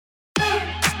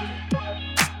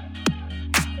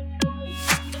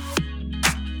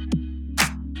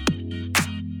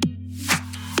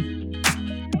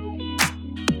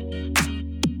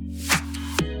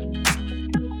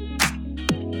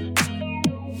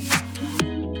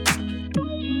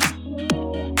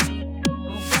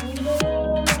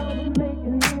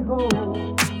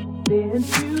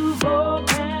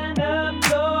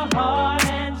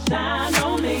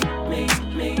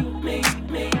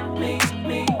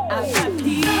I've got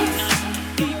peace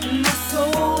deep in my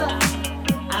soul.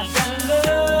 I've got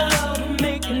love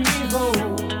making me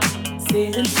whole.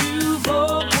 Since you've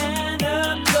opened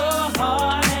up your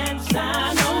heart and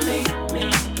shine on me, me.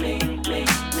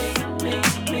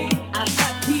 I've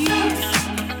got peace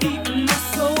deep in my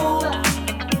soul.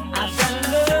 I've got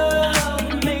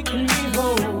love making me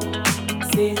whole.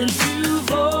 Since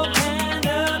you've opened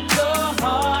up your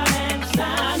heart and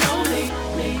shine on me,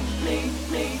 me.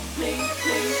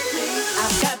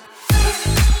 I've got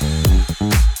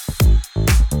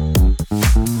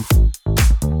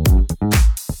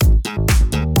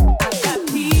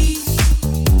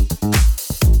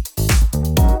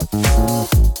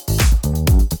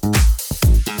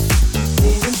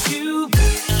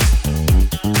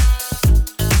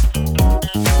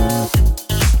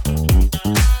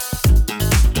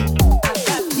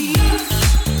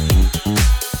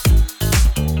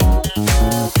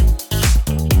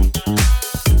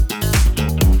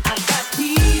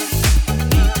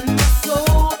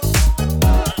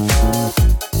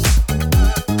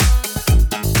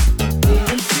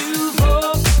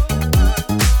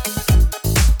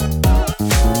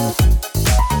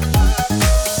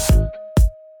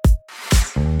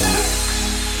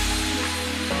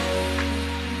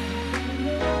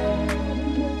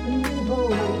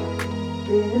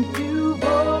since you've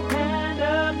opened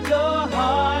up your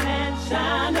heart and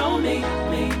shine on me,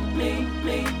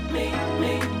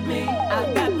 me.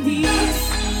 I've got peace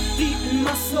deep in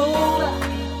my soul.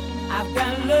 I've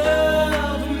got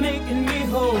love making me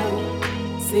whole.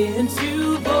 Since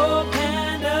you've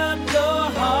opened up your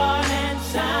heart and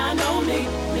shine on me,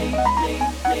 me.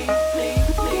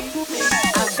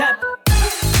 I've got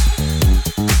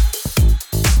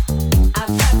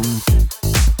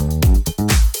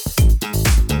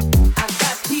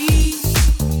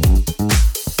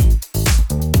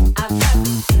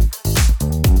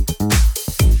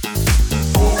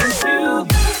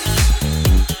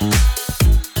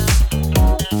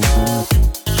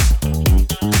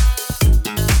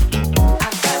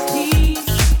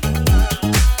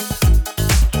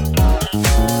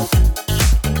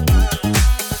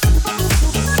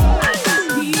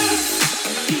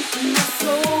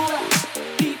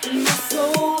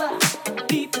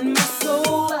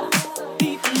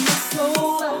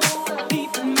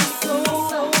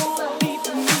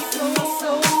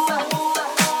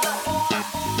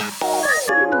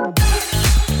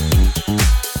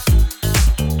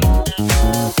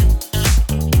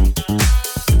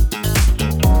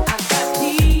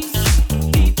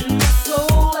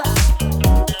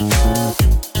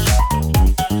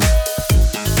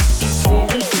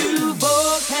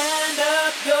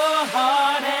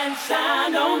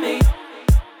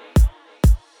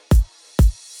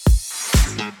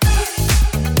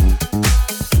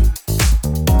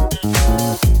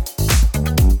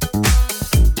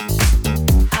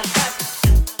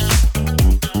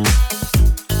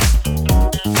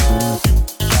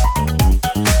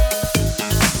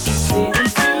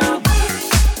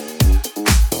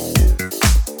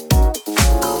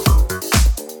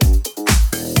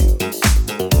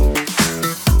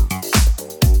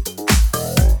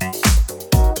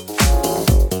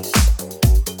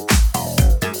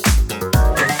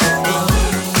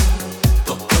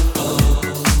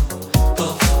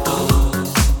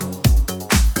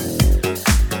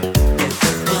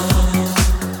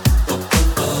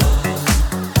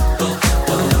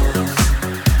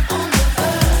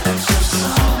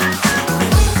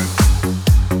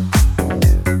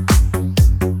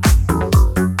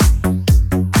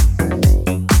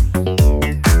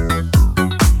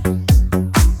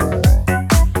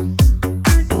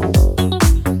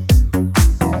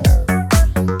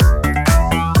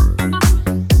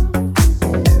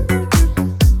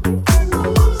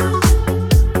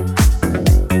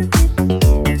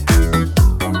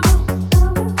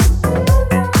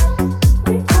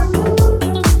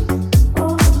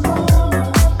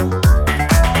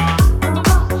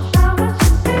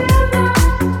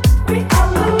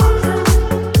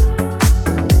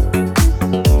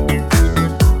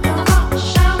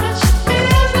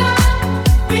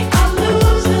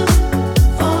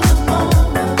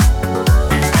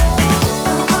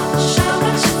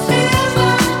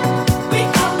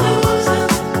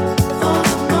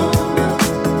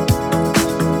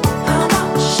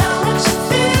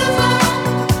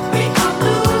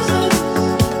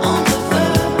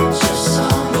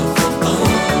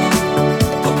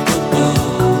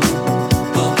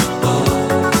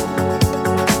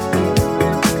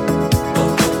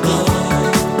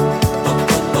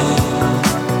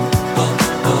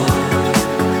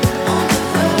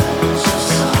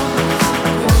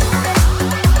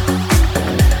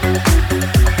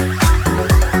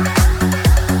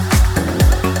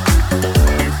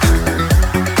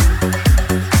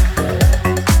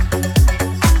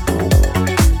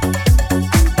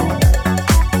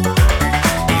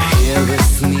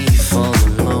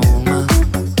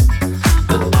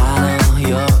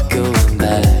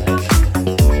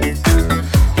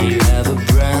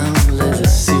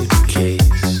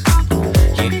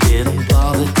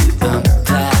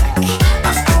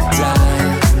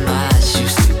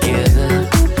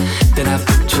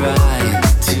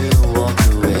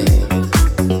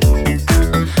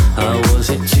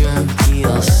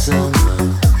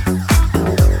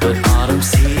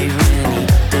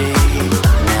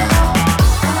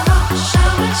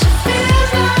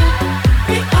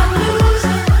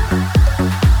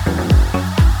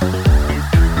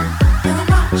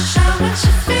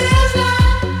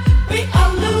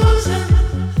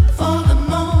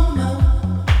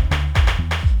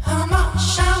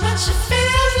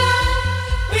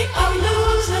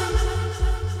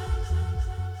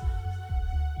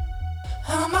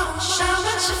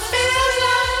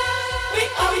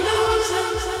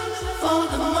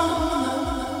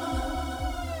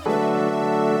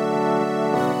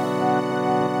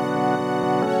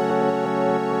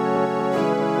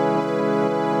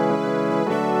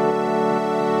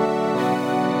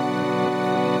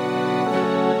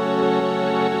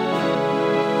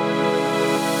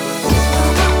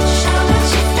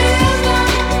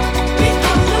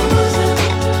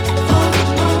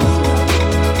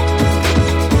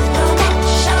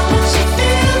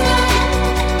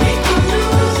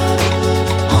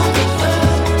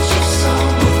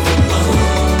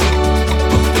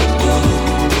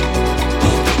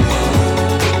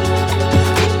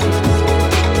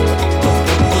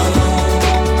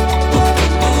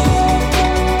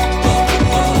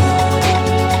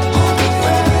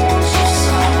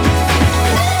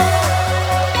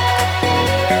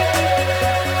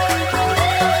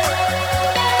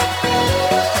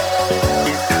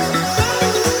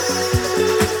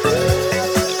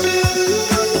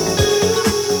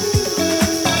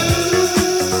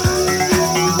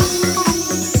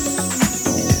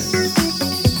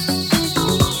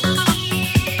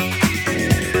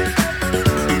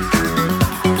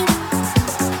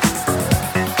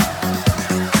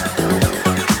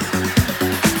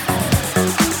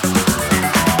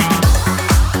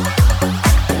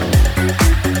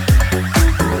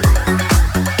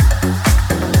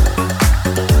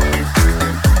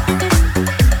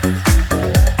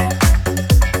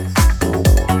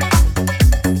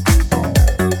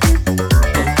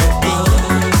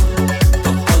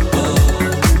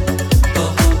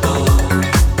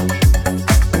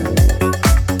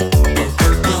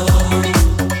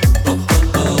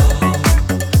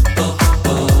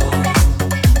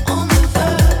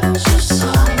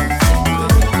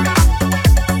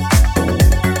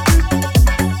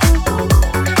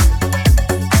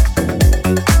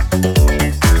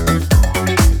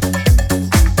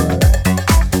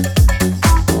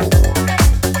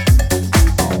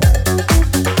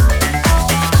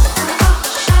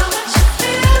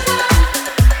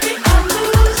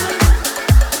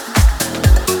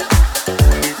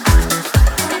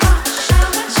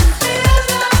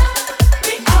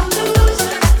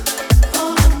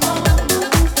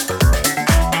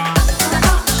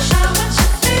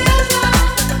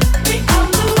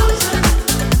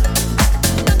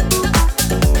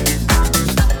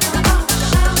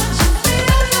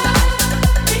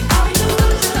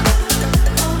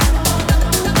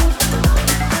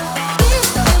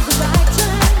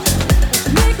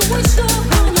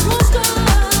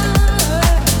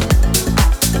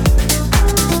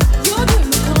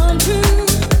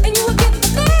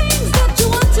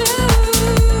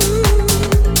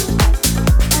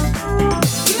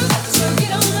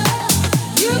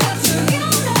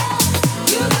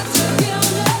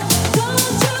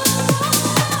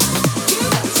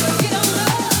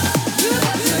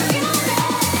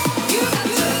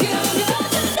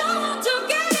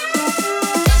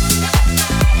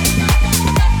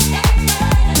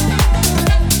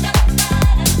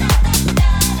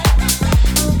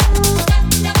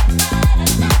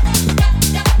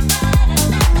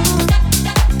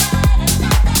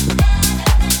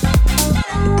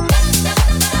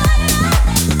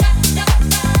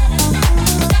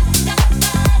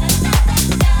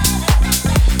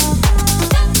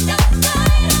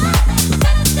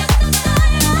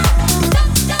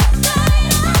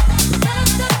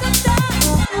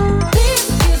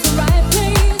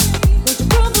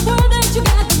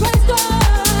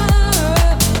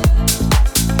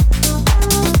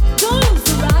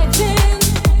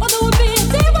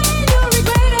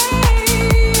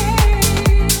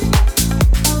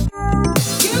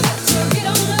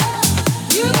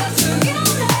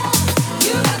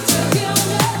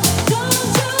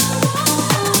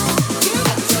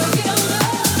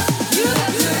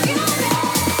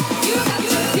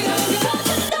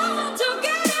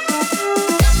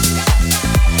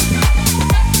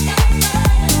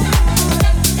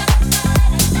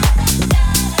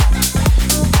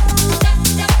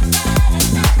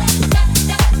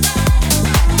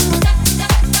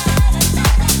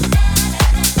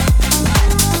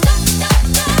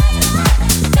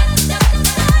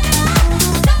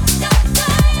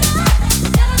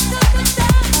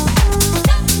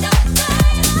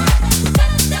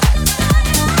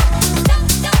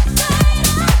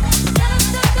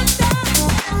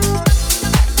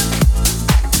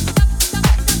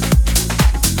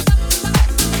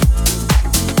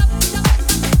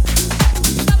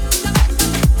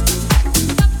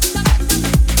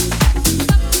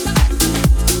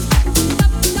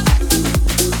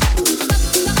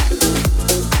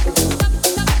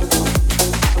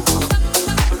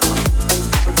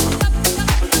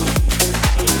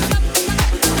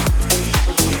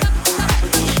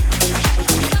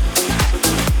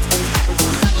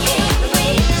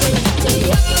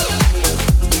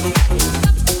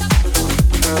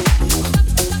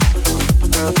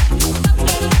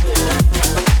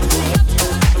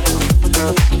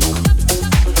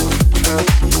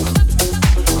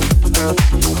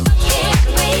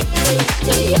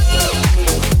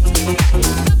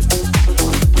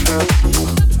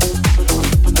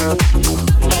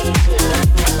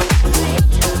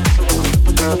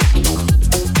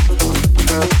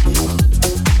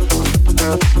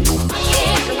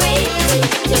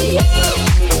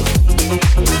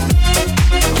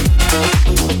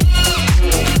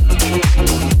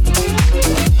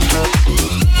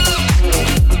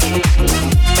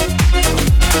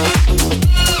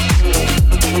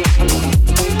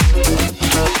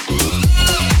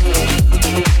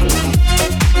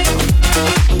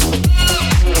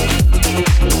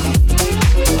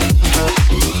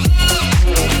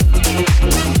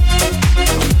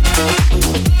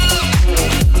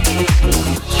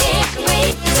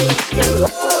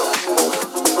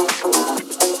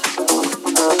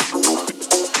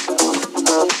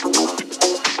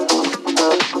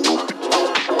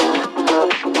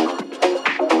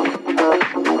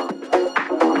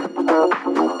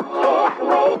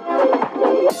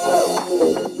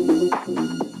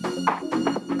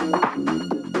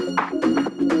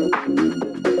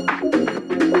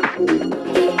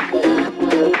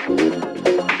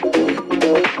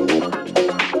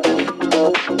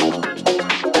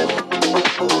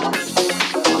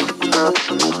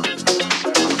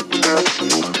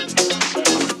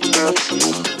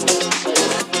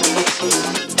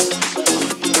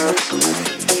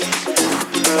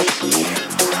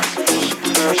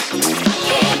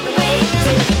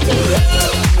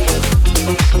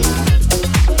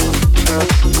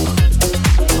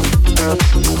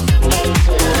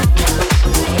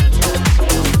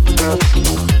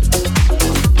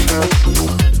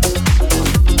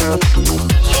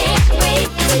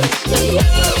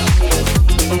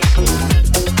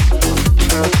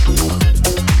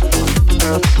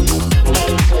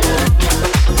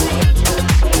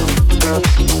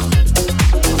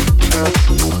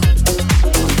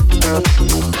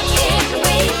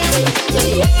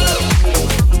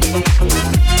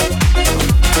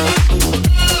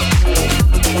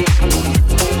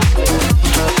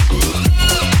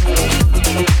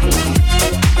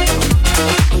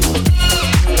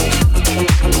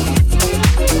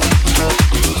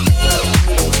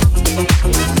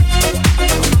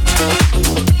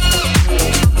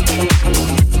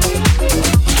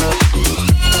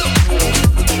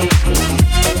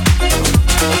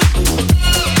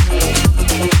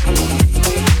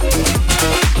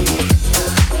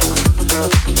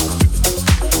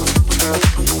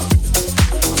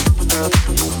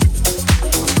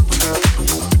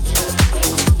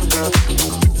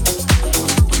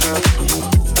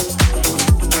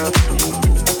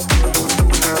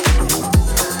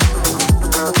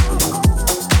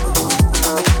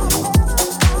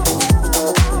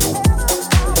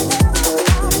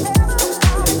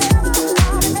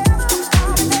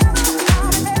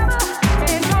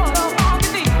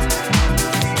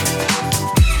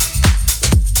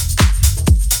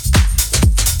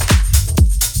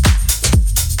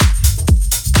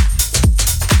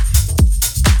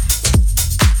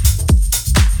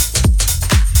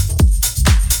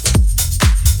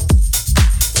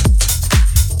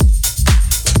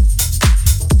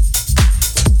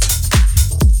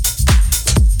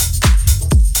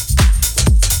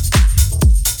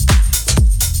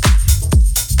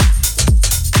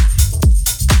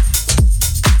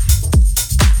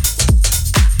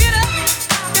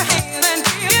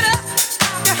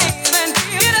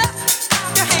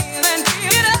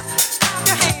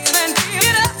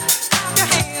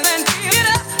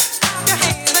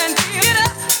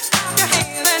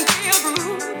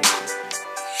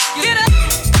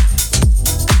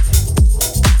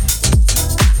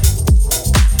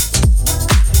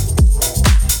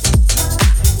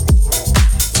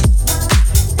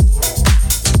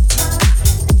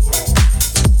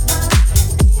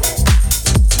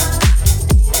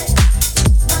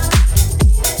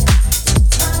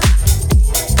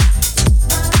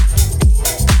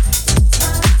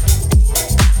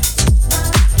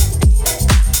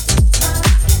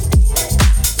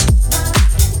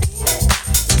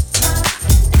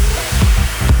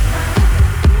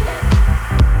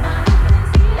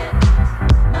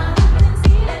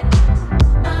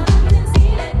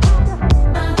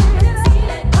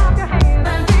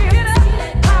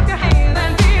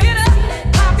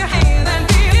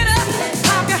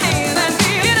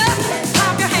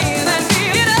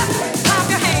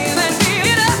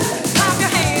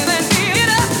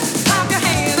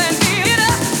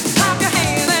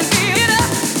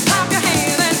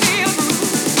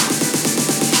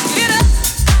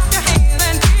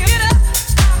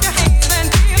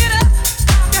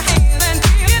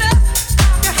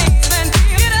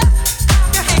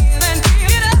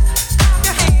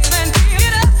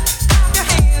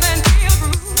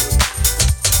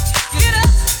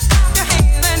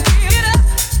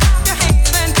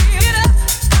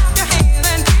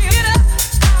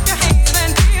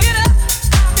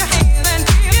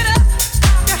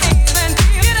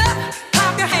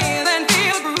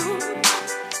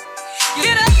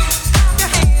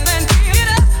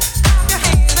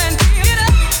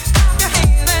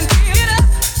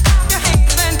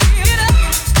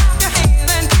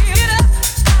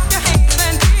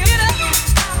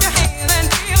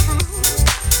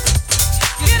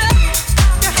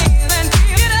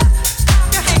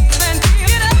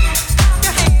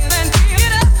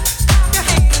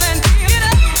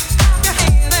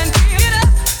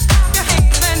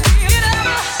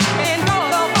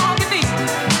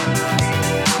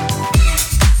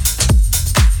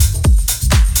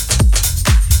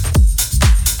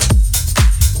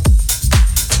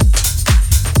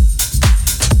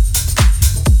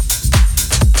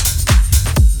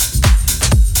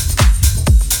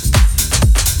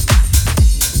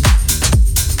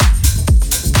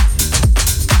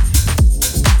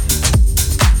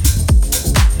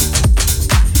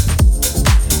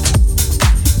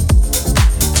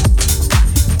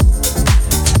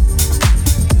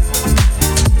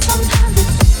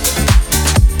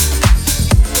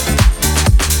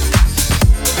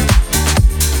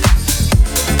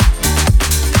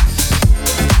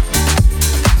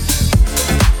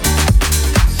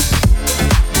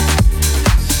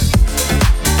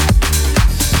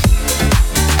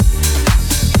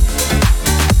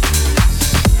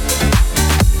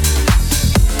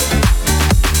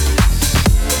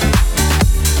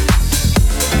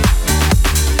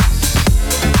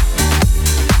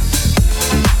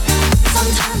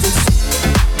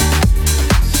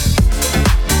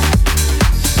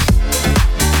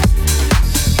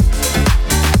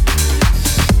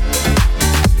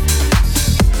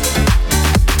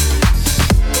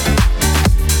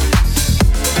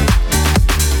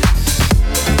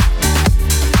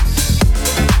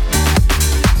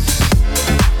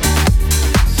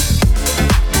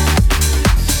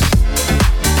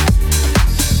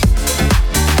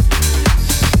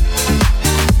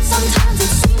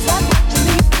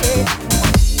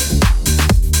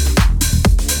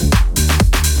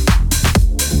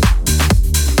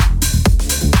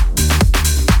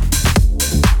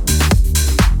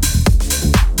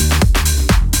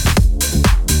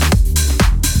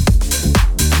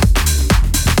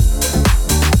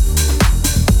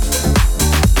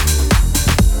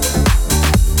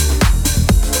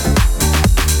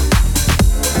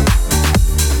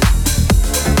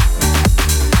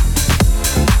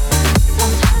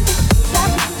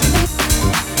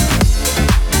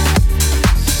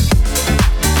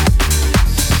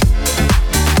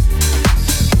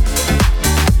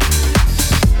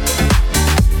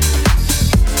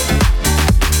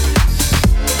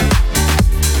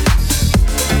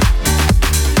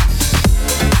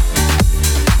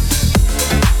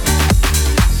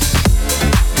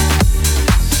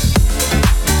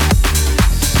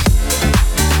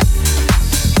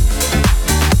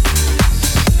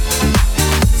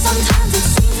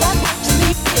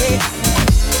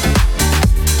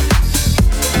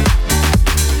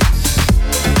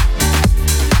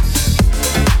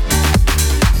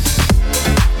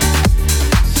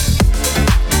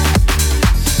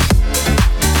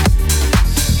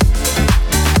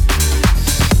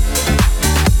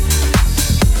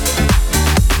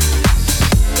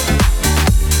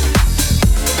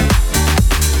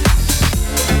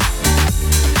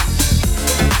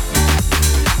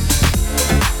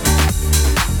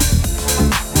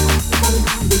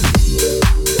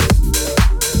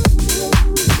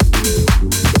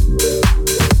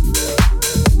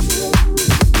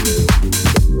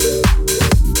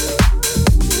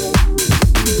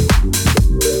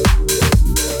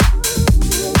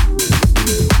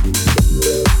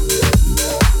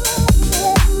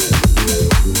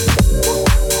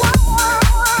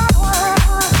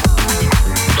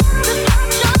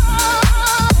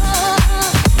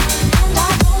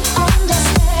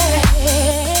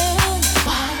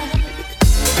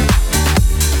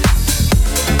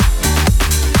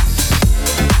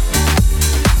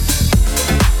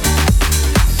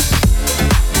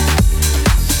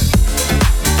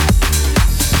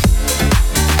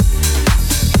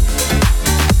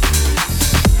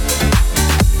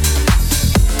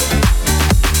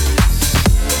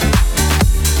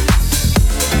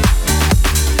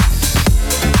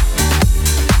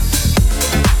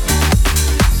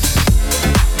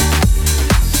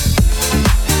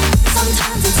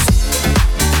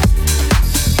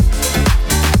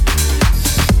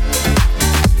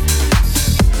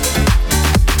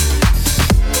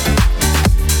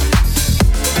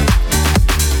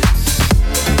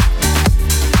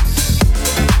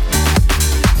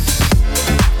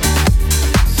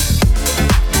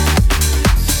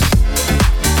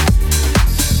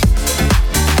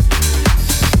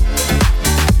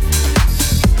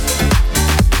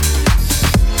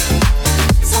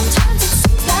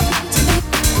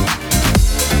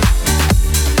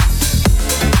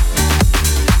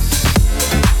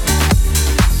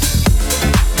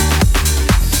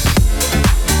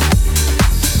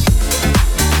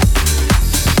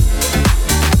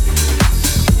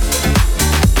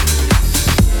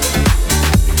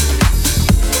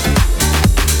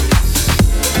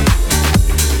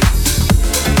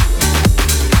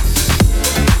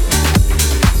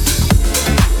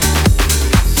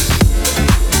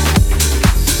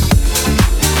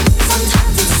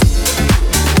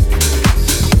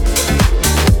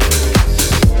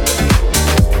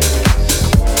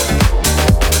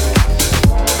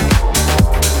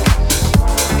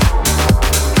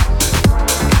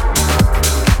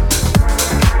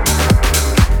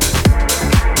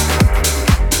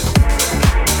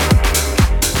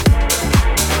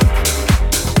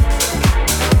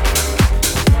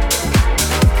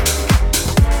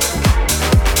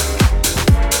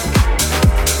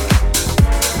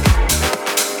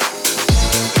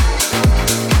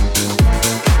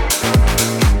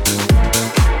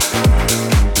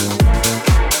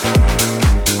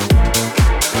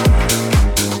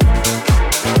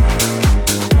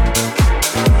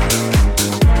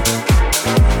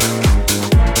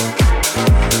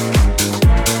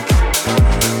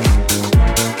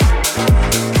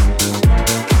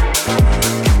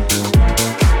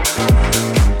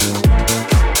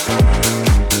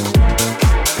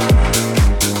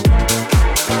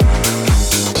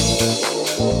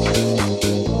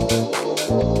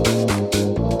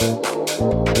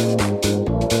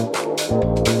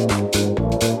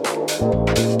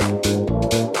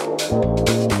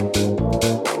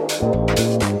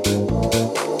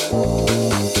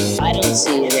don't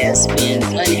see it as being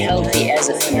unhealthy as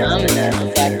a phenomenon.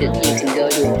 The fact that you can go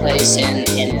to a place and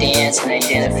dance and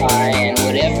identify and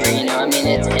whatever, I mean,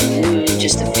 and move,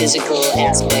 just the physical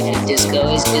aspect of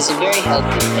disco is a very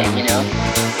healthy thing.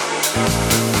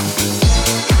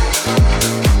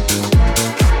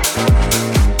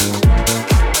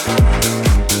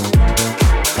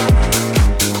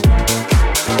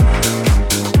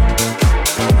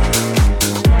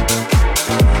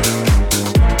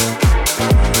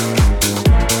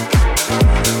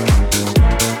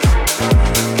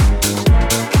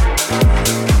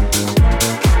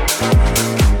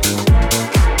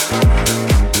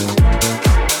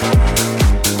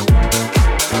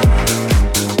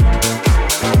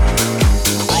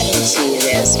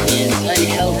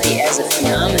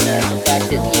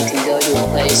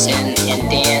 And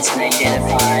dance and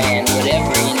identify and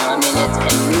whatever, I mean, and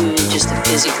move, just the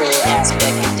physical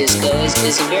aspect of disco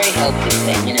is a very healthy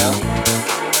thing.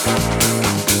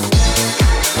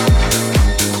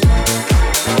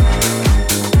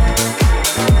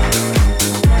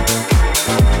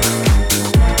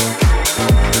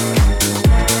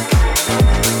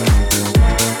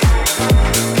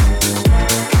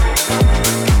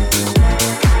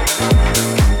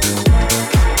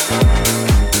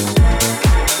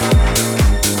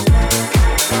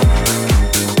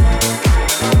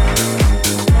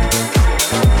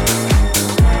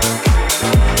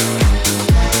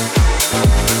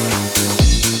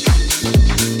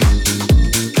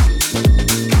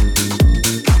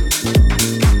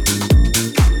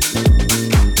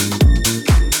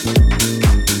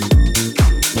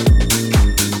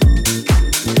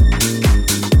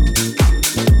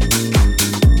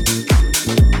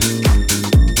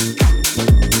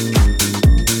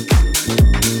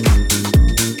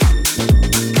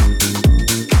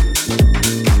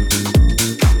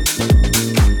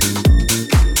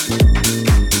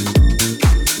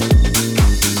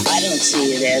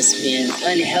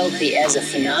 Unhealthy as a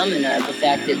phenomena, the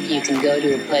fact that you can go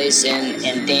to a place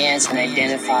and dance and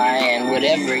identify and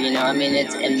whatever, I mean,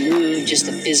 and move, just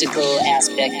the physical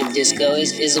aspect of disco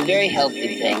is a very healthy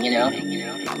thing.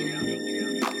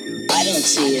 I don't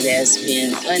see it as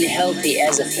being unhealthy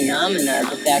as a phenomena,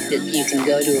 the fact that you can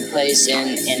go to a place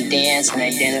and dance and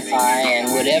identify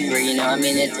and whatever, I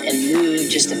mean, and move,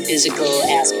 just the physical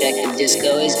aspect of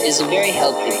disco is a very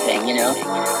healthy thing.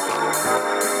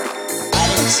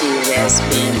 See it as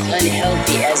being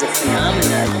unhealthy as a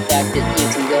phenomena, the fact that you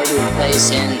can go to a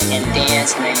place and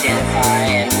dance and identify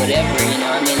and whatever,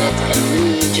 I mean, and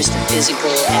move, just the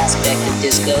physical aspect of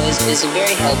disco is a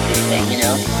very healthy thing.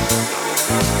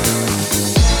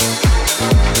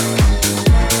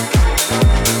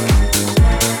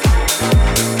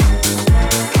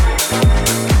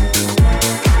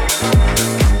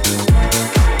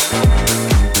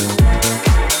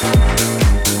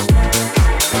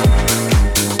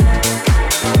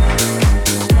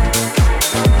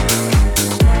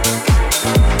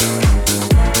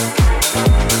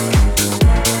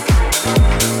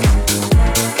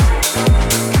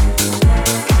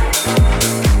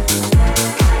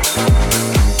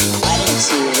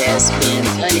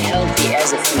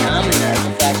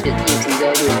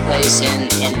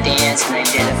 And dance and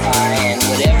identify and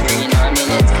whatever, I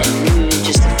mean, and move,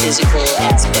 just the physical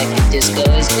aspect of disco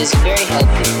is a very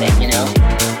healthy thing.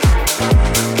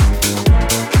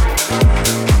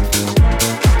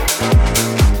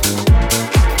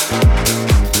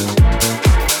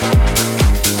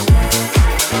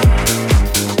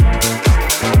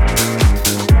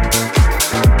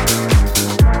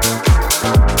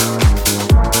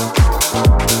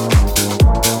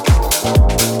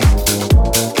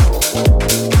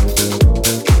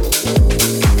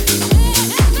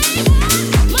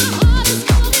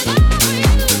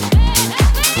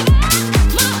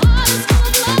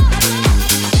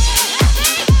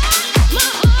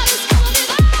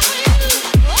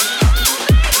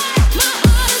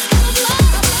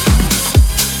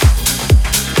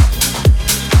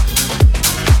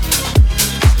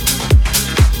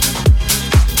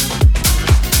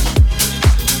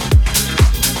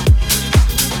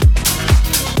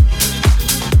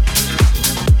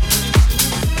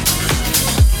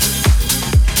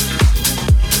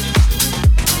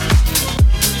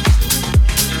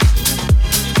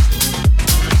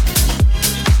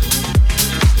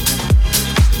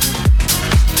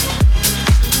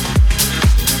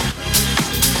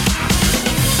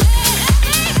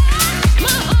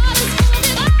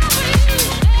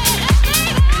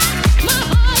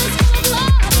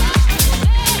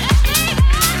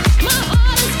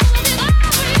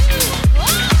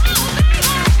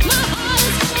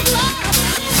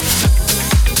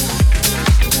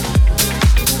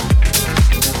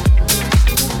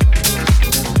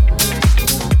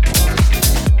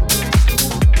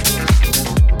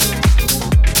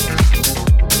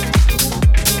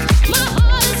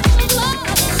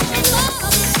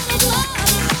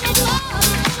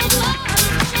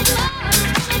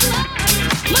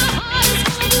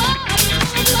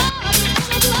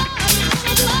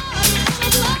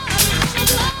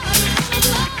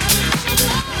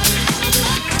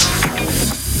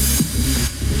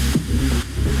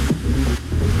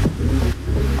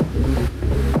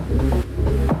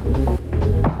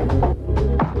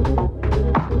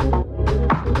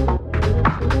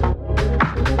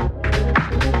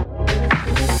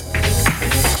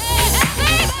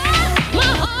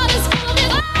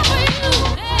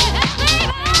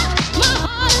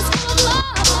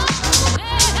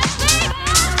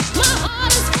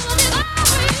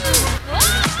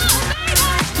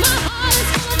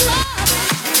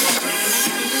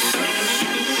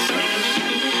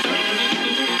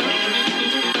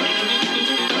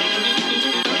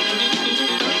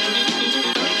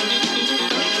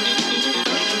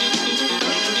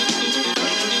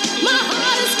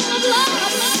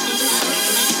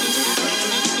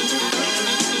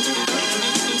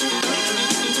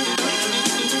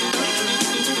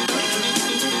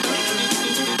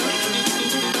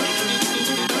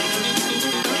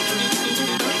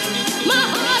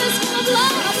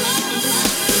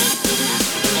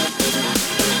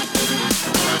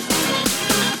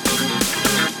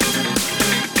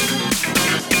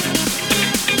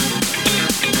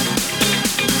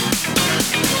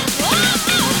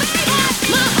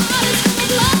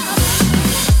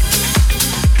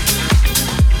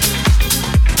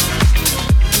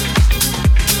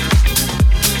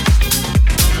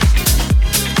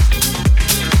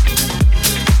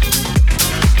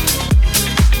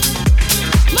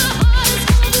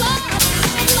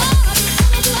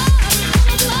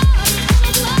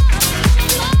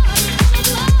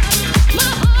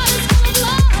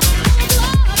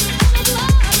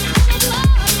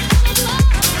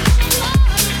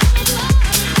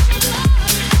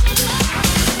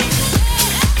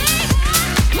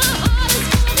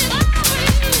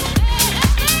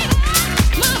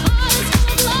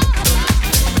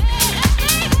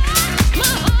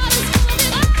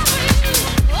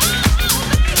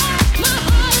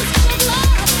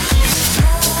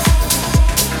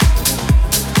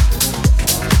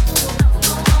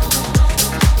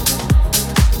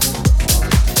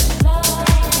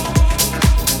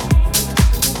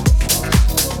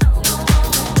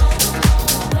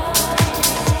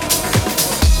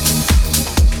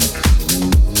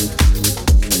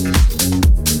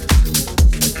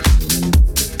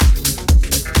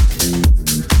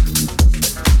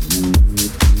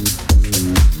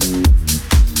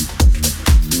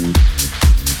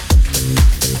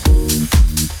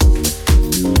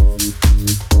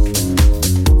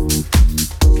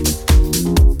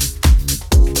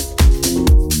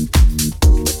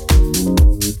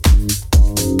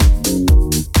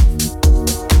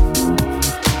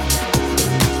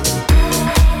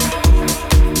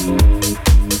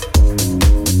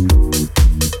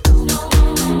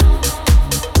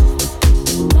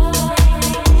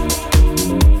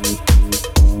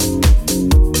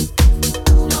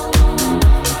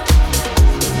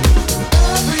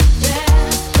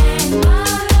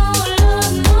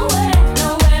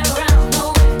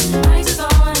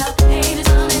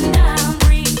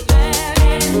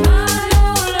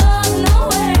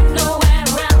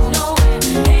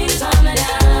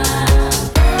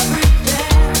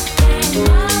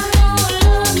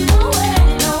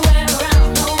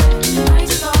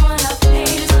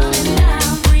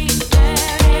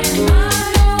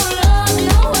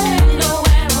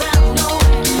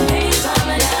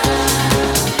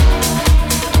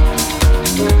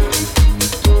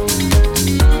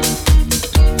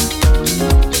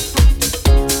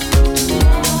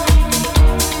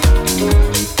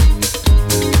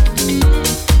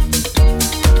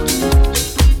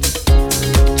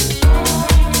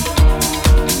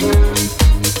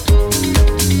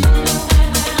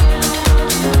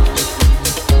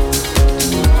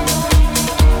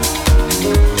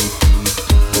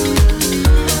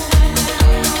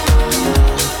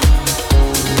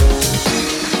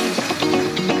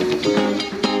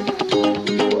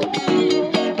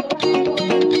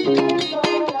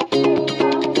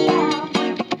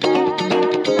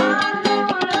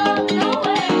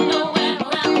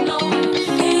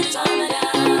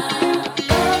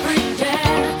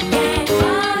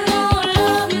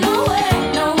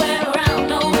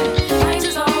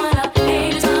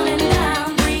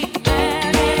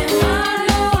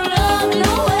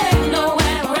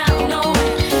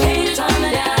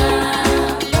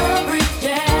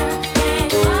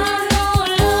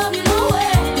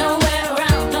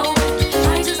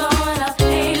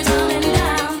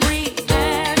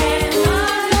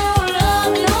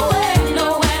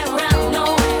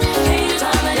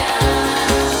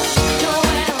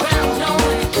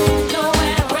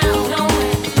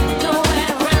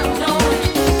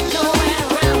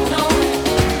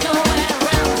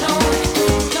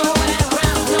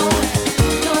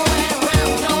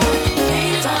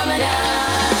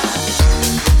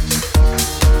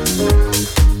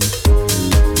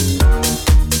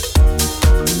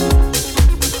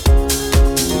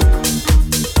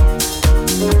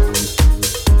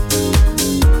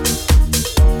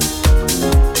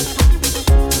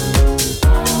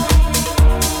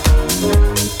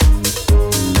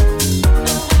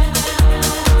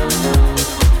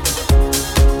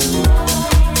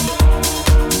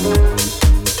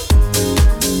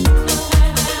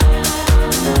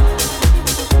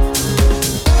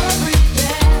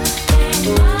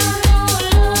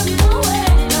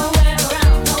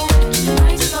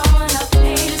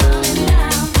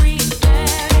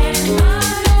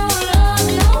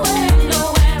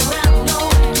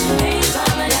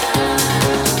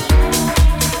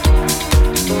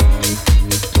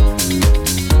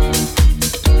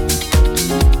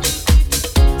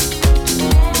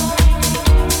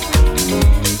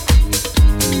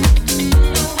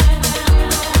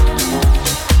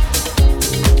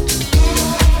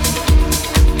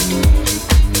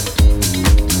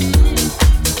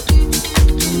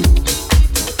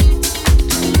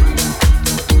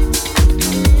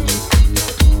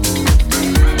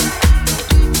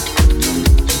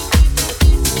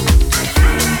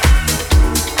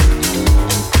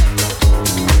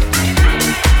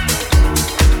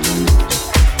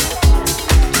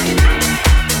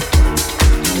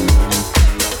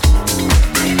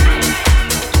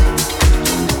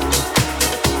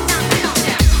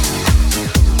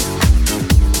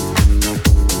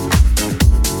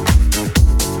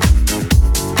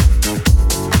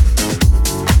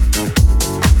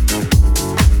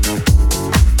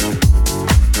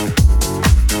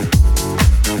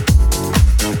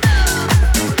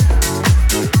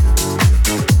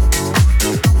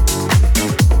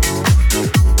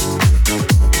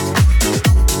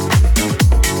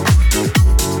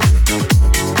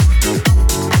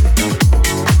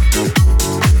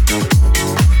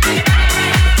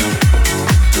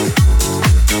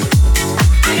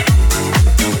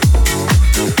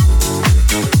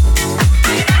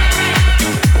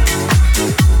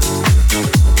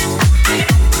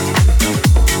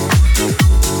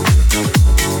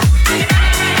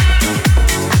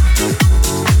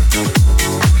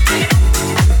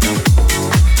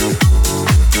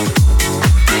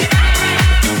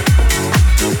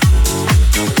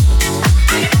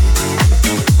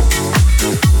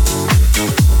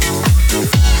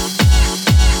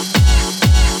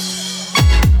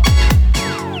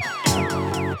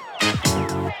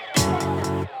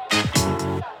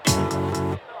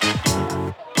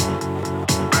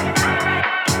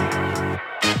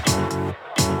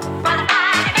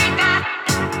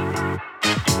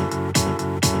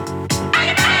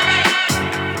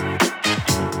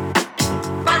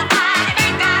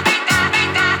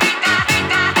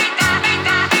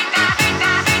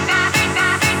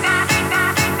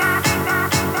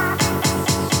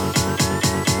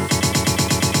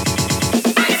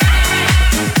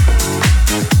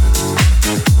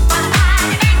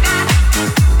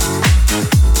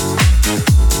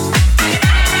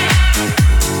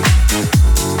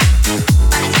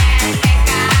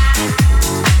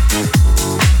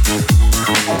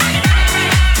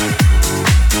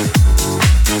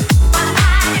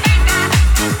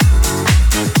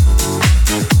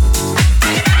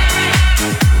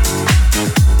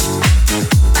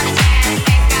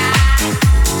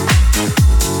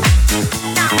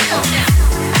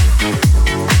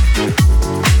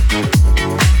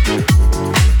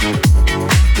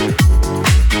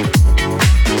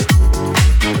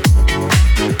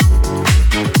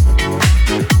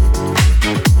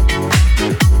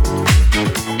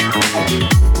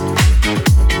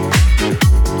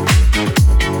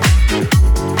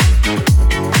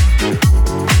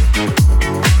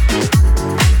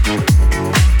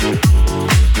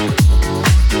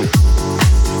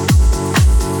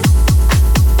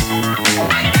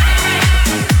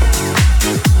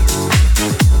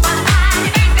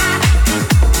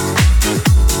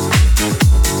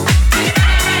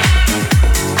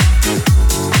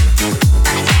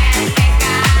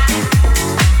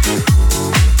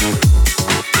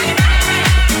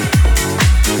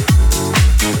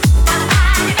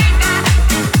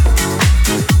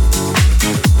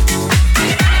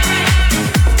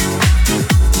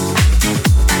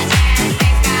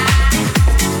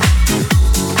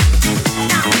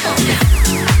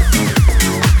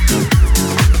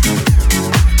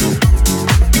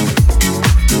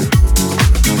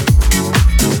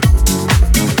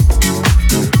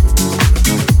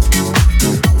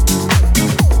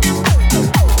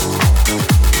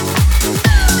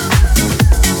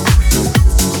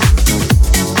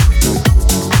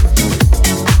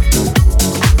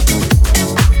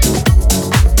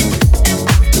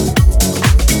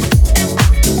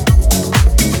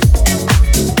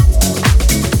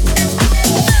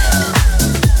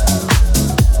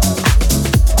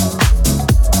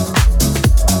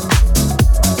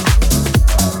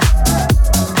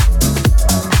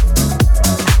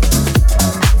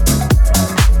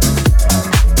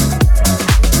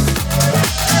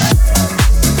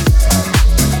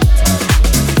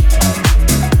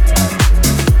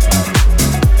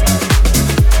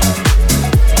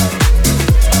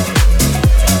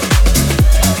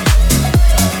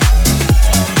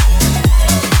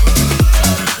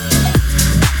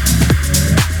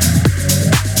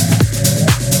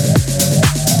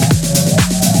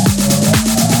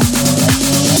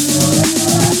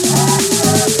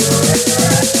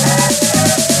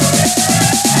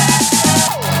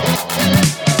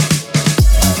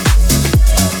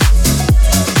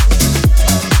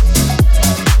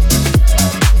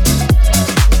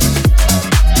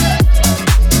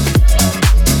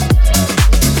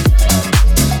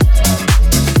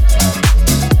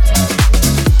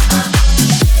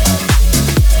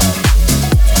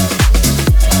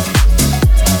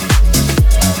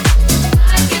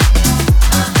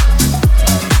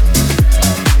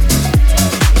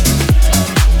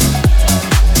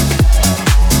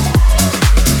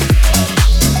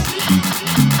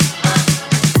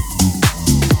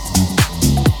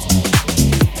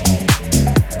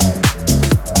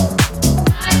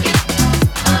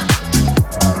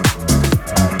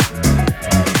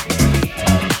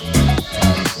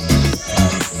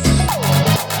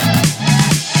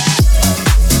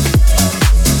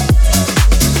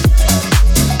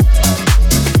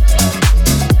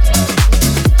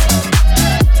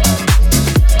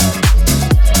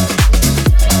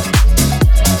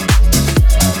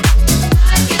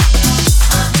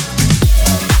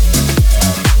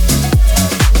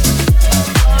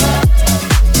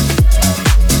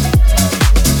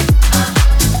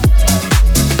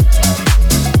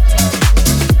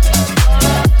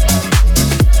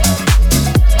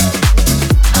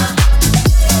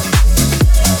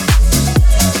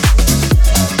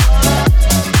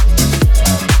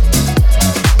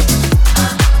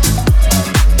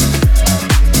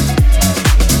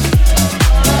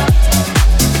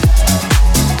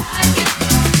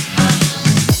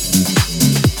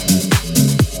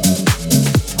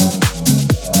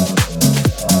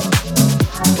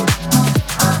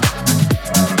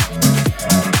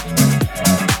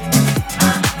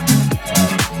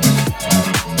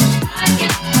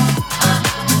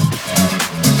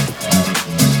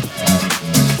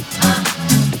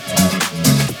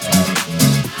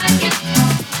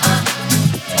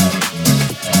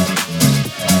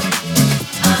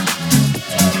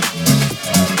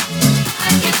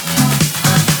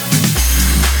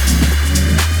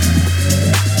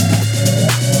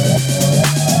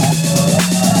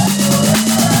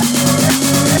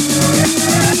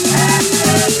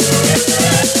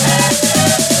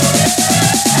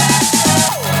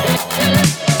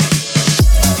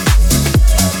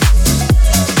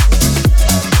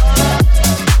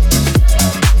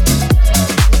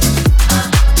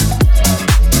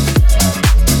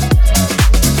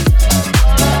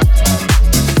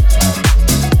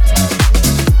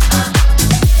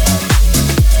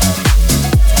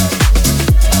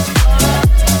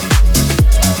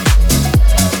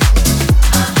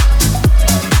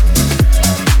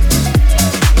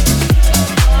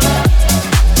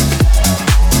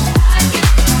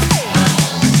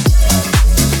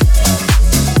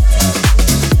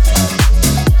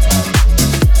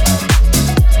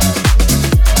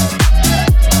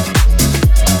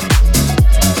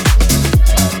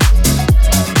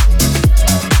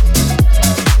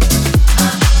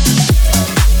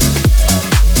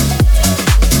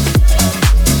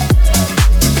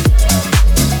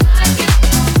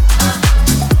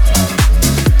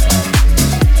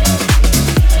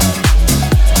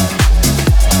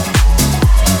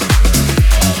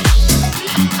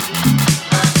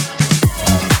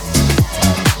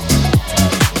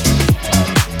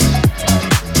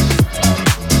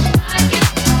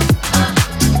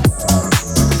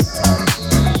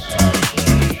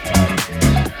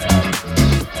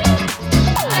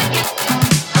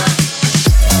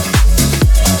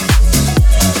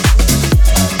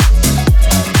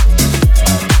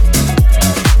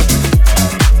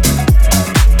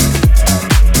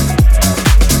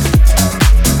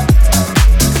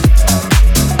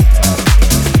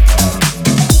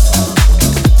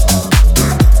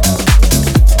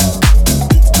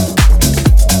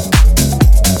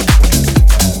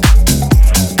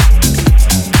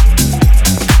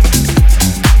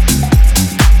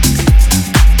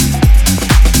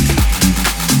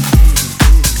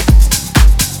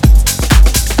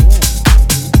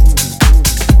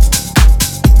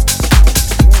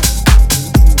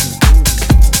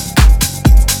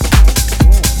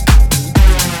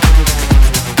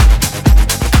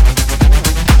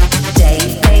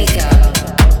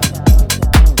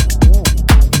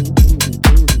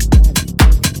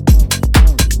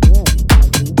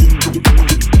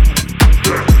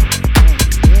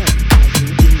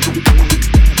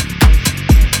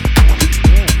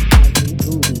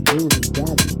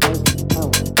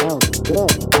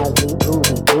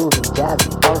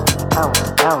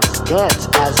 dance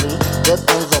as we dip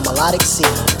and go melodic C.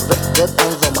 Dip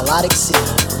and go melodic C.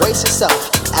 Brace yourself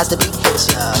as the beat hits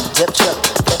ya. Dip, trip,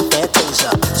 dip,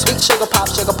 fantasia. Sweet sugar pop,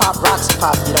 rocks and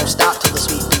pop. You don't stop till the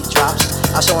sweet beat drops.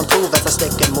 I shall improve as I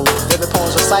stick and move. Vivid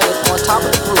poems recited on top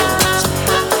of the groove.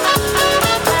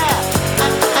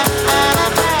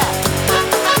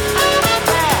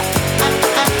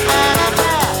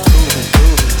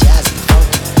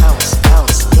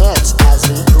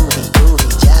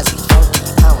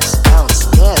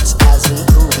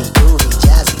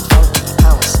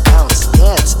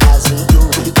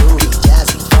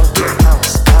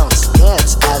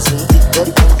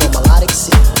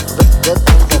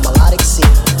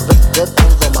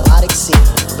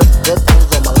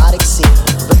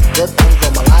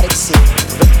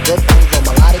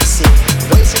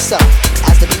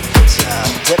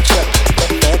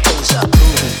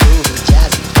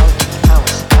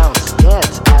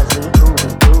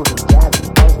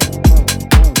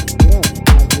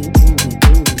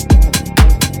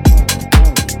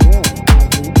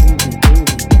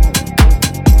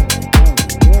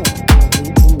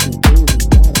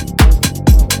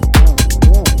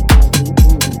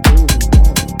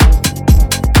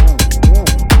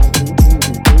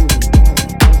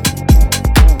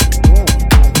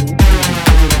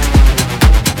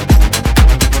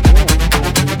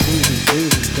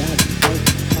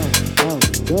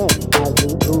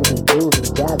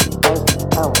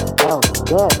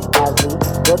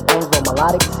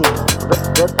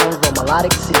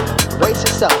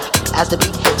 As the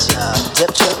beat hits ya,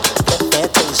 dip, trip, dip,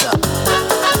 fantasia.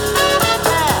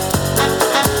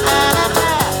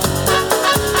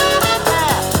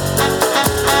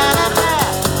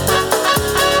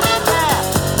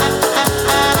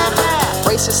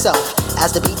 Brace yourself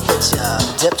as the beat hits ya,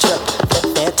 dip, trip, dip,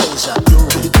 fantasia.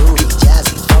 Groovy, groovy,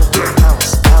 jazzy, funky,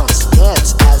 bounce, bounce,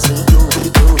 dance as we groovy,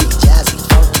 groovy, jazzy,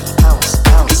 funky, bounce,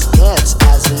 bounce, dance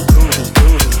as we groovy,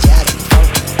 groovy, jazzy,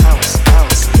 funky, bounce,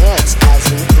 bounce, dance as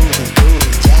we groovy, groovy,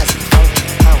 jazzy, funky,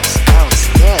 bounce, bounce,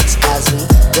 dance as we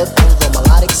dip and go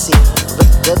melodic C,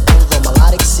 dip and go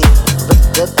melodic C,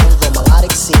 dip and go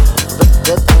melodic C,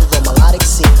 dip and go melodic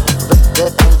C,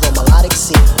 dip and go melodic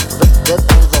C, dip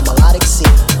and go melodic C.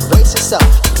 Brace yourself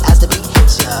as the beat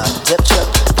hits ya, dip, trip,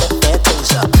 dip,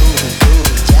 fantasia. Groovy,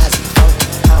 groovy, jazzy,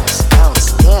 funky, bounce,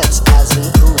 bounce, dance as we groovy, groovy, jazzy, funky, bounce, bounce, dance as we groovy, groovy, jazzy, funky, bounce, bounce, dance as we groovy, groovy, jazzy, funky, bounce, bounce, dance as we groovy, groovy, jazzy, funky, bounce, bounce, dance as we groovy, groovy, jazzy, funky, bounce, bounce, dance as we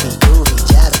groovy, groovy,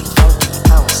 jazzy, funky,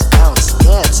 bounce,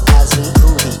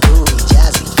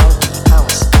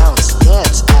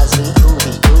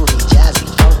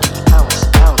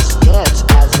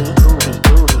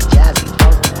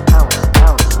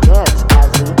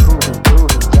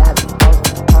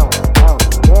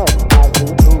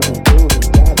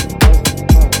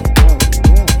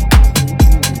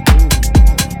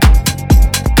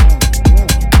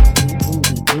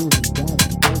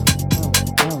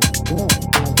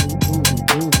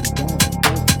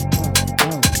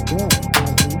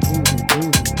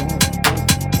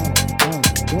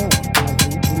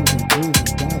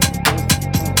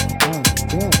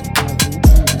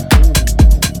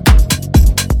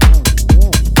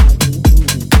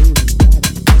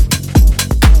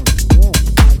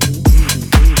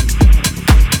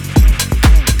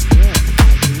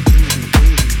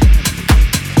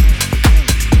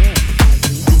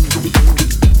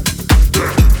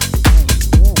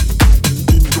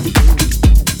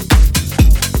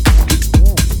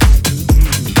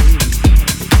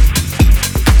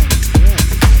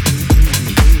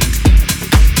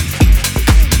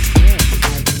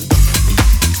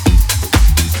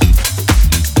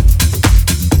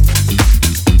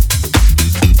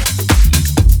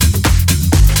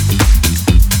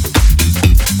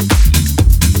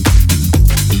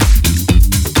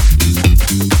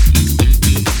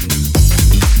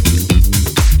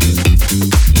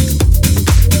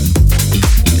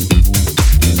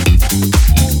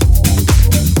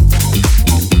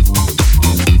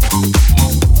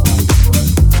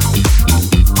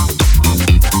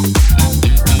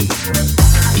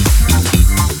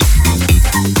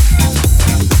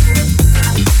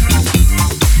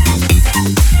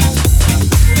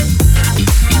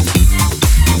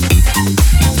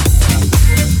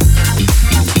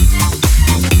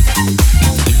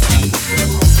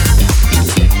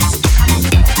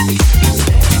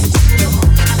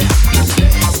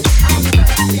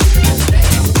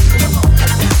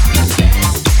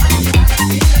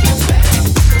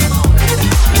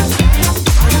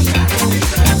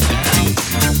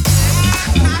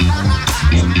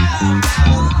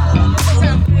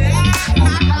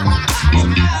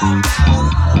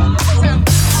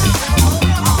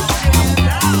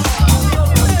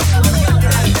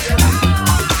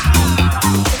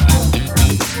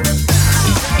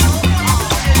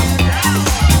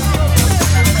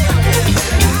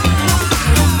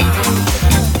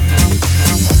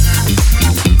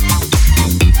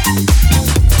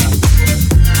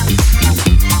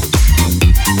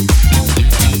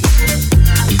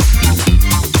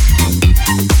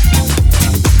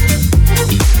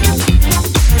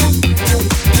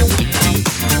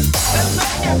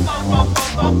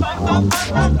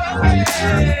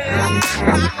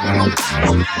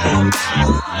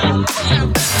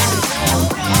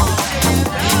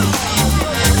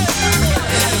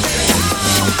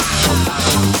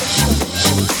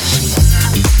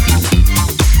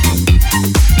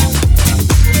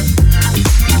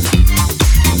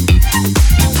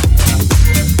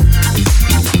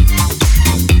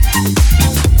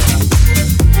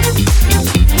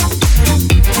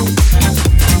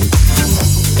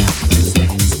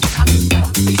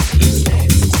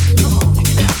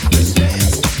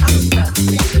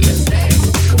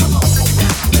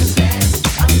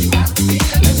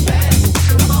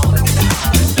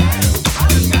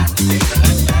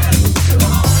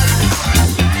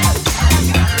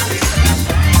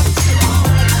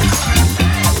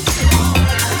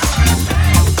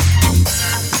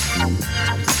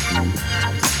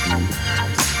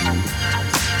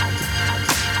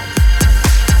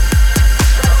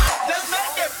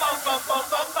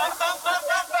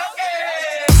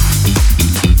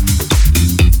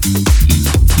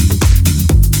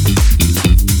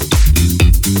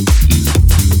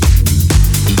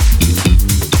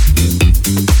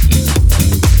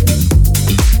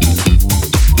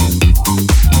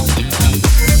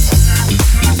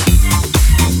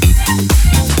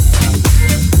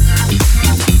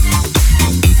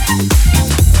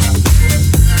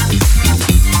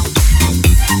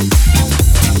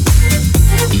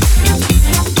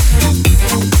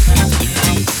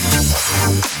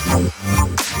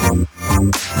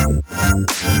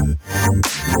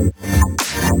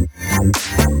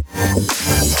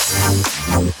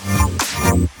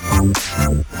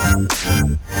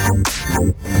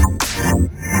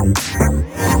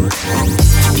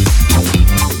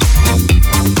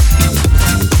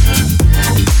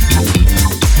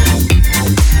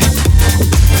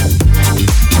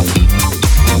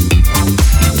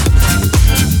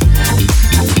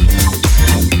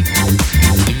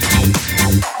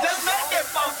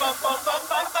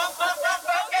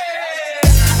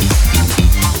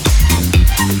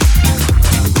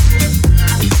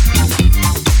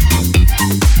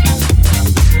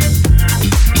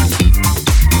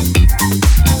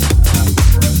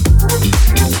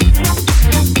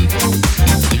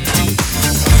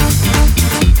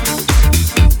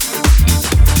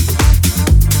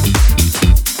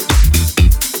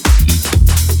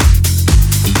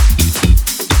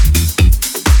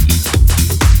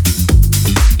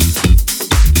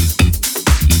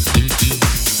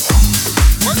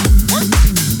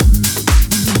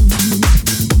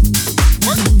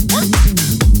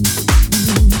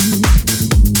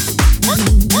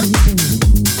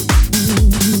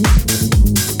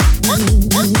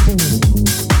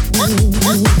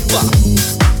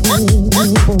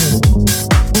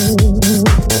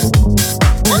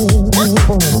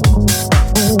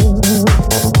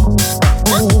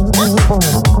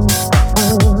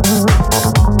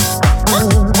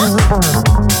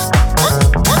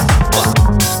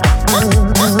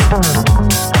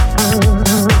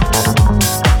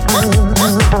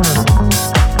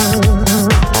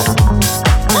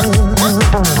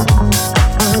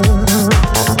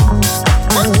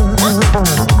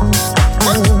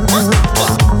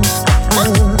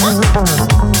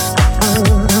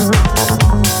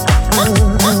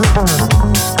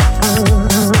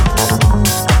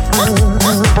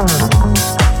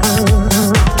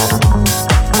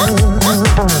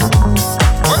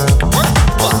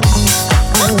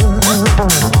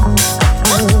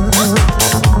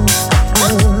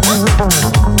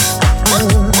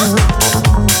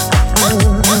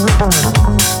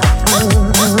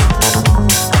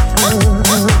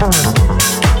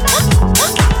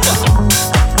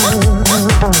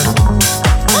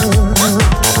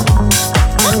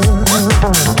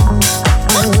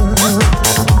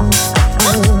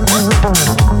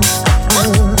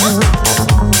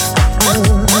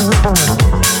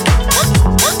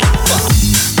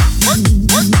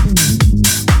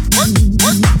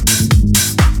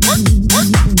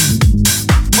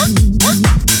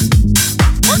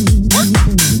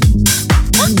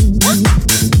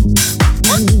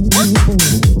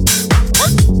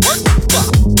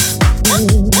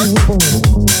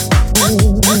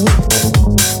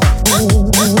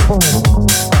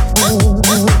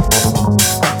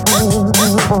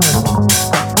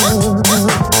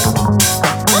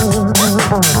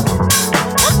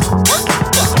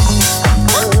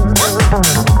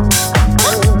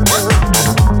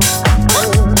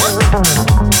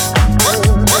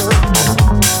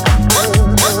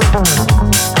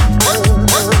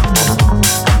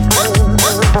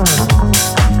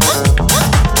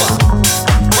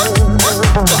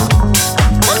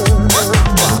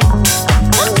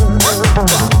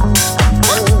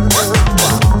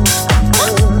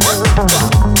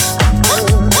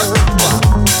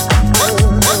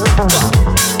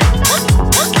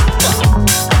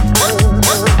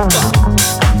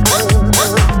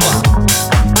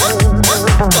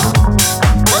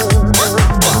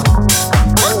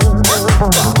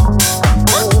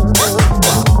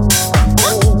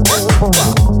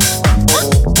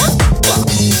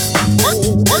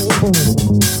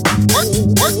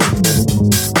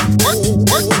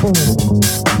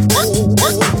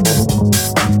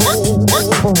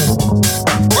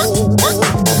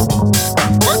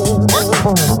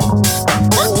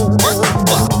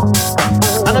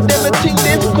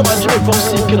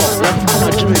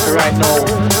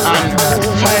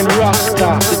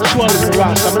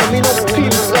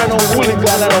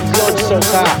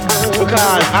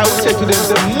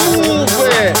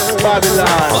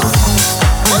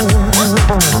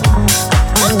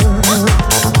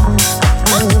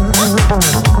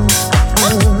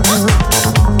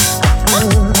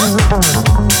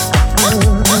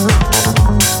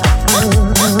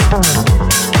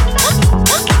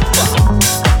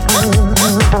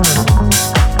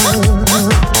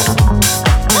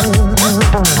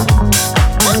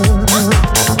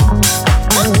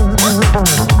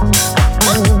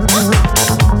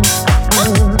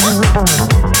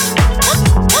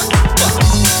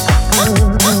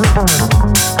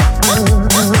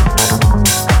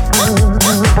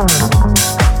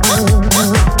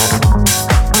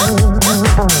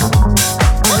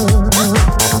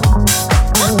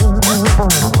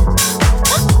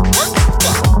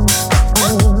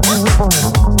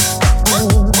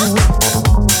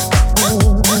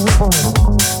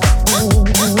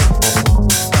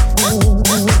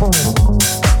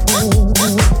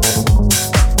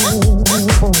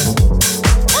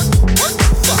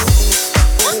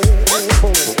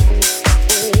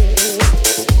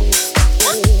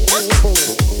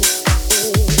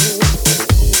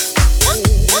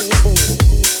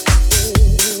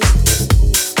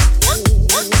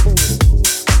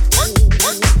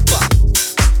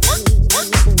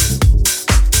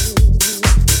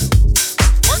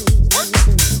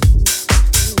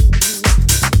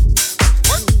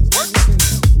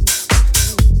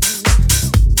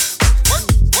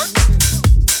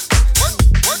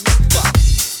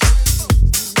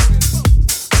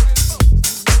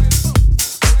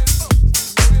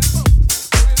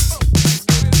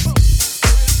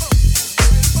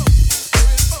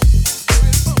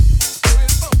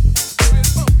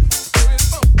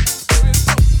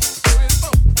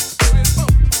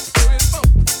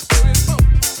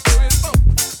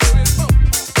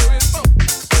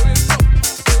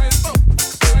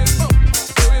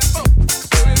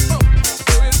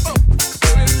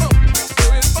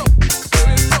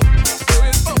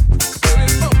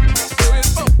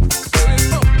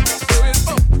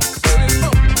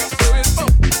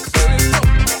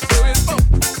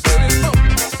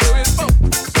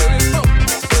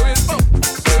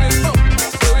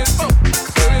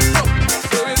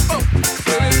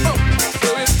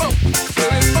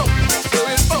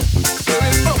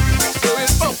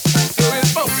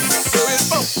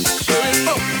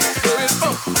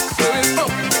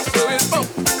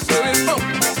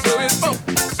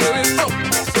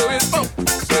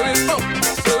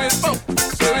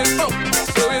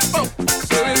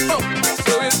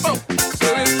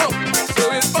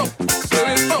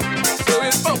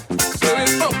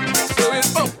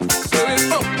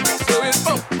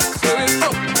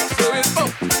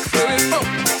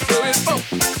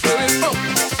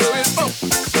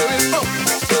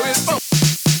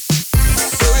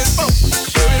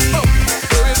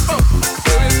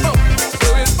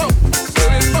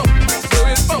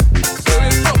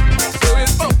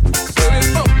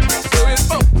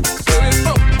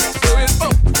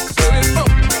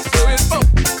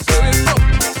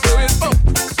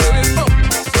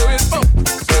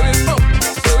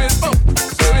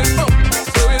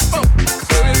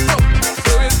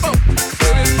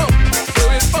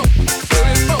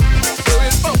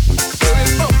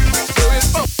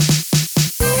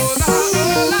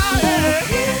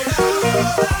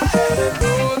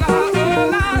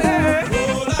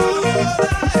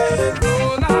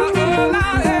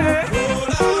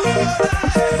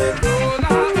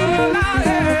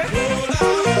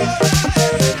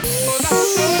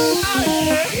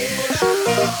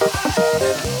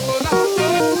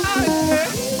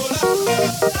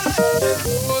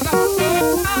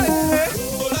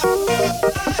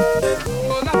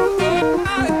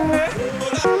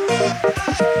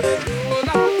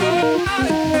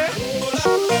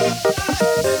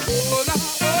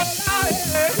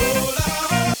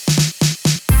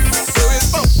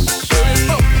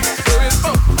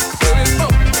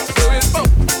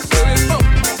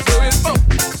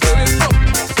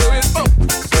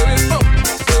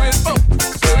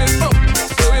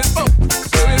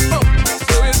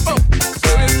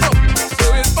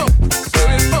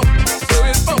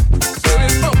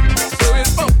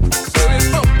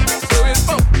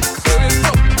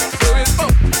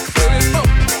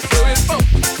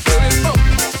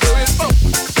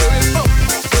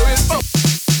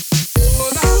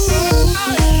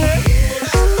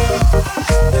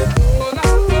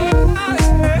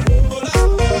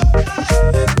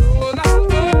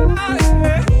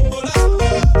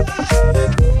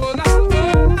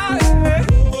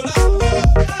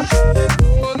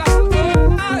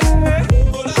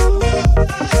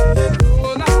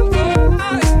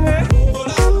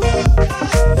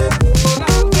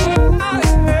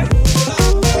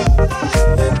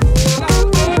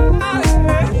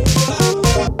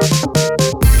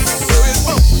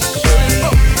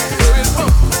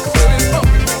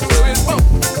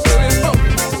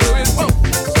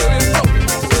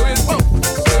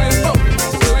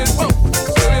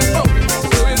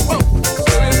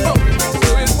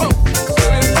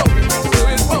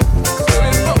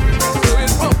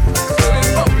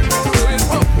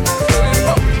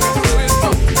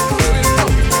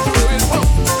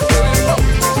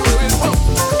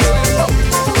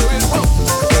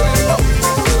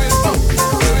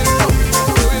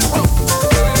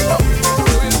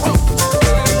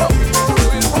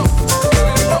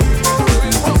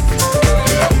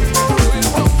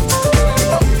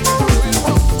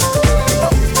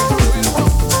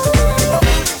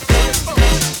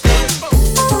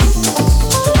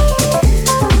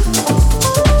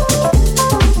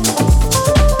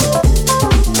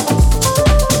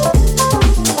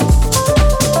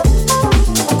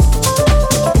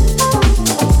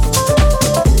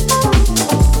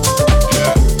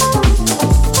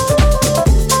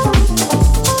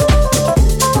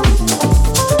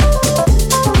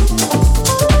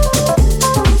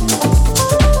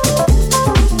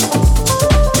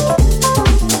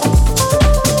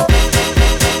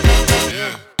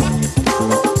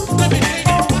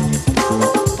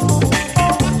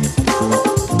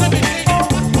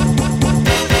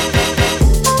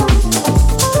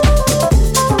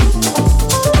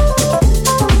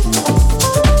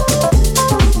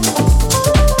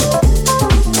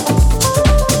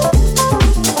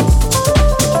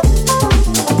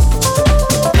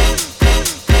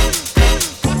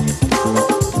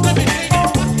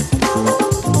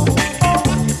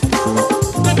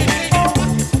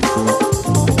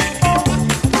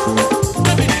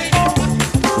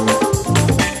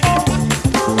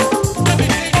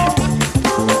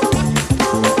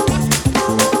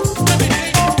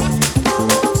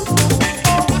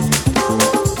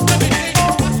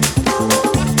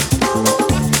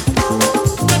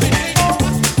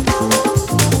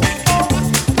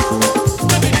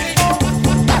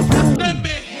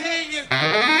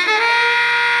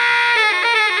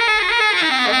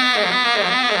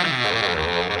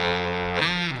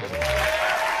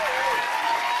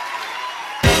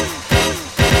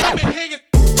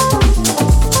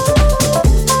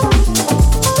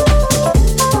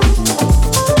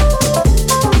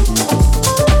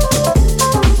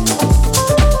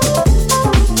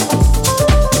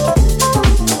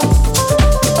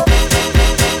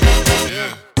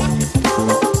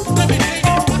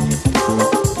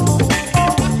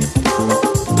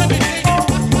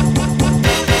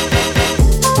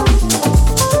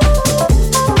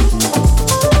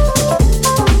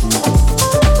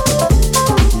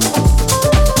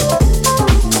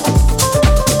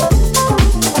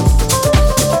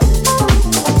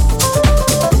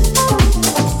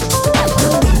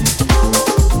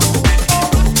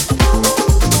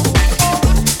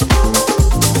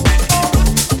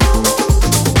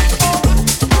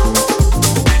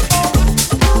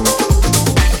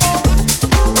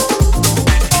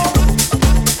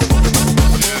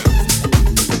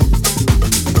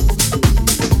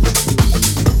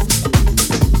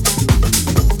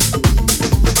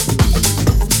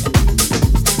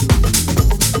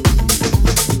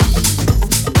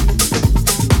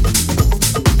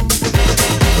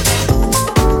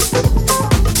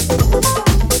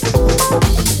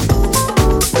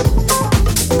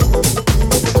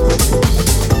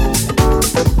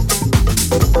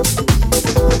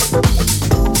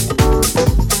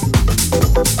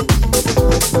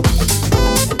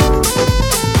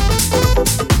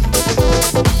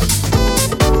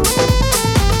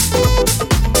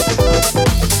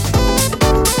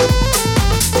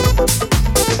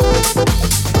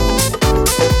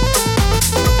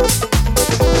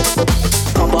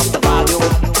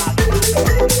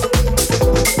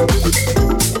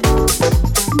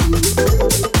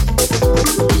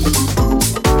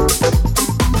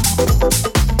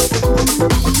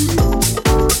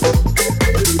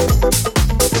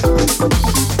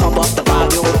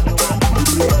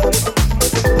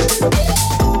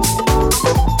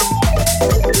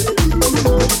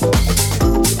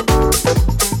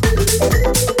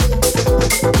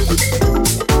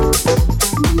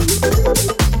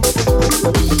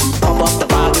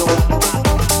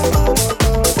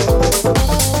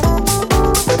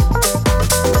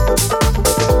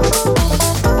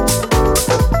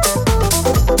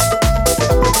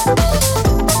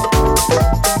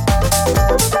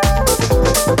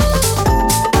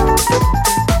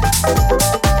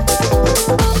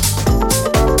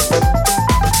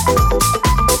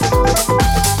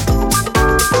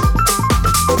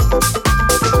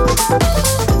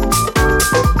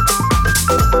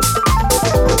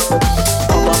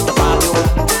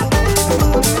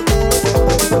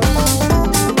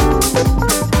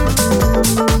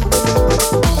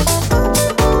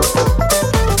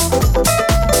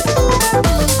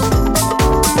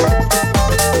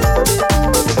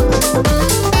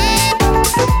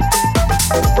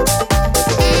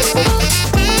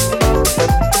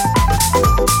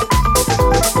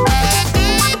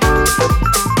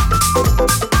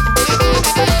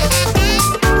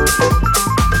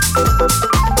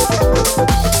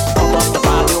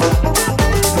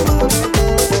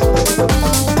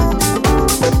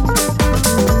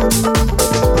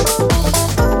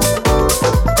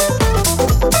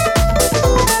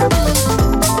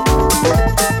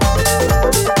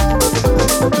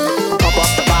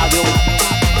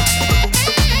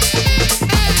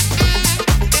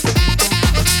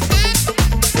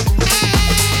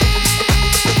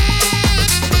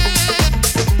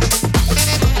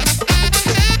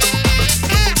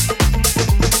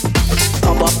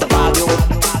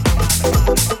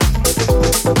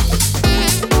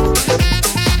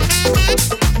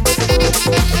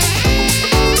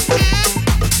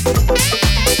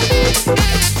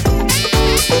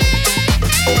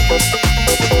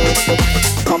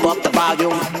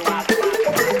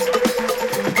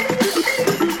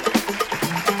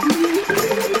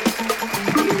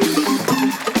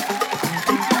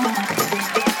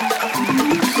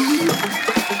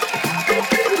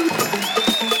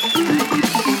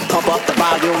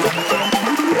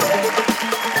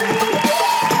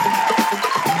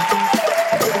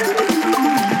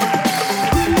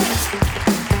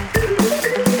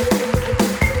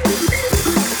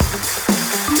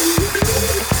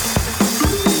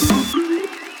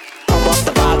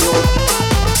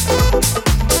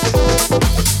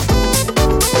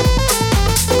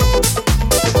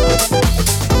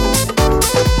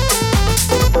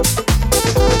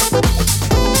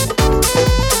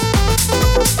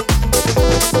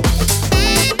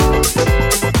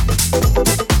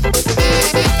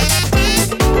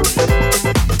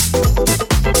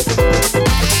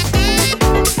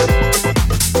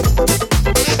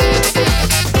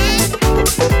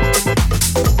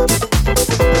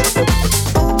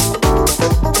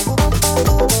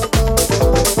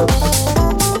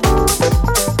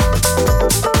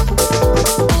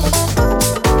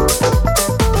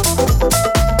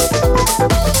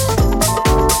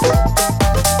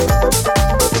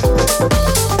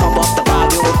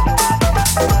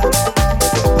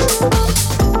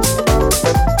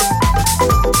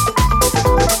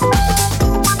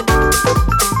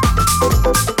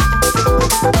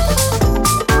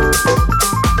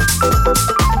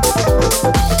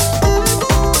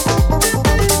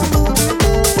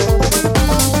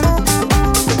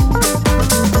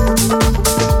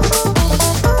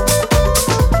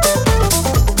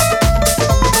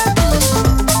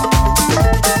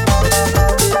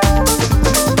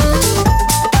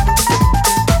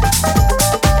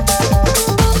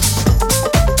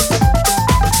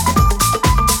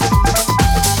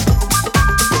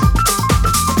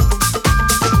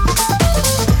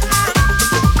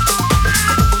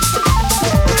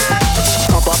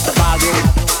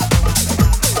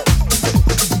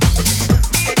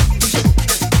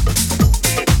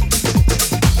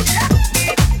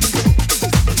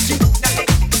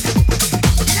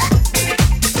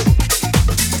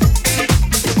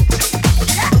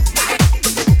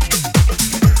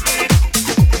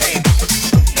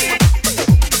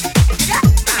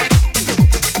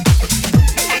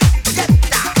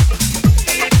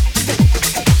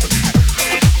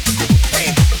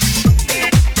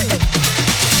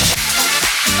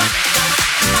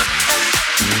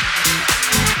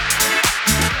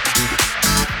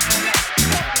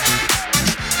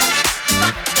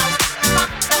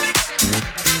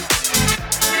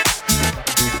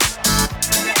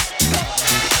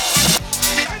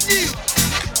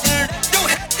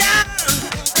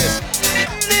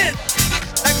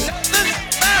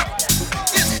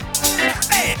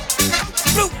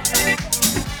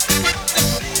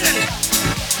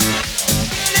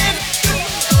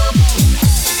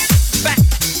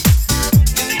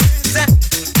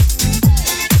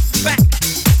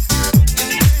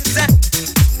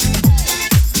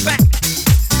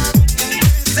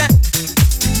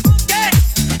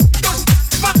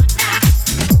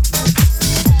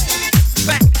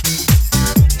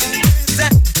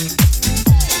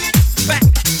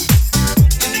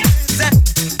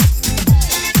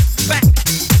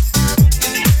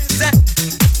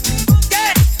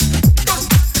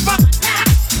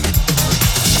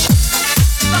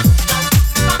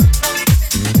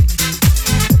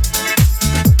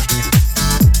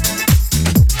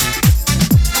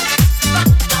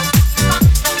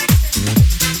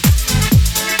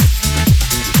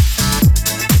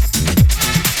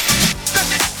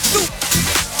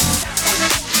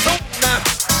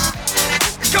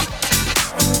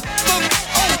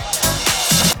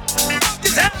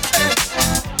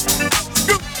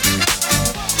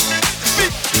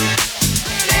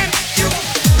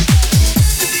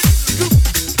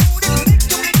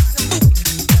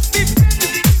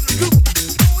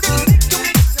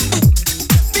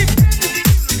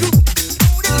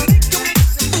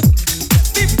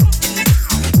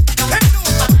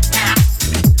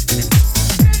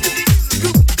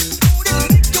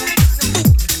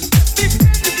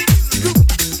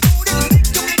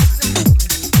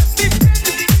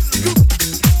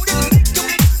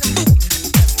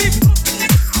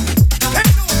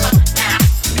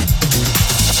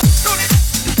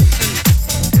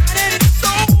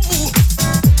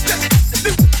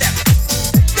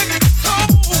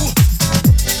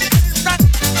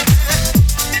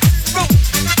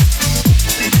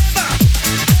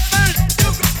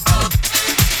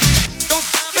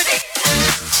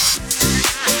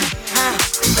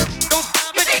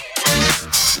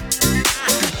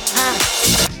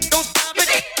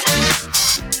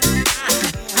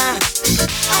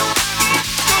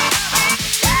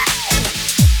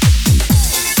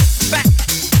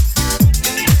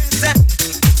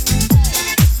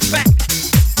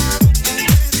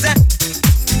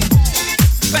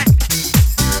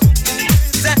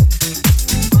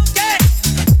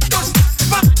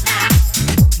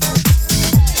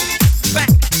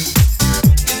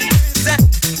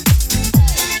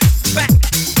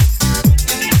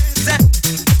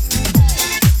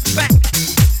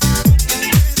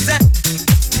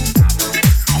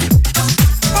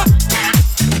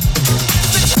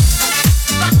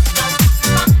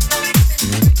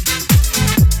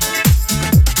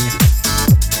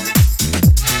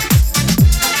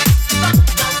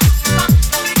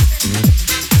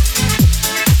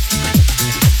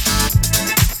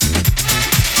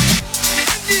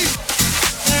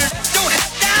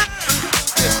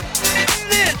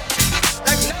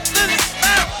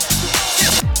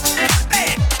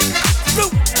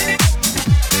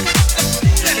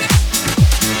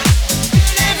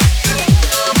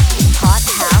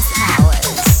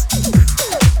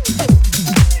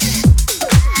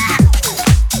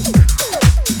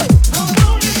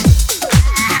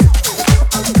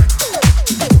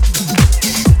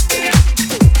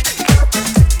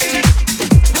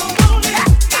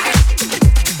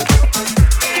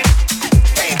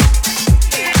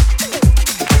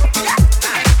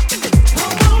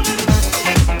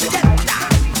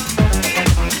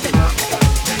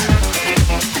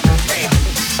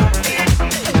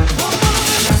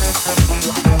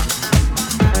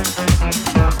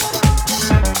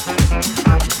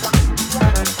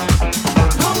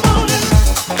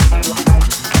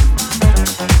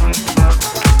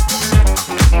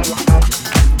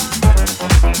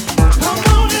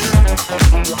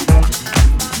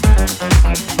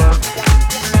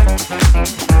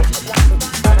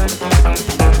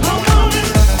 Come on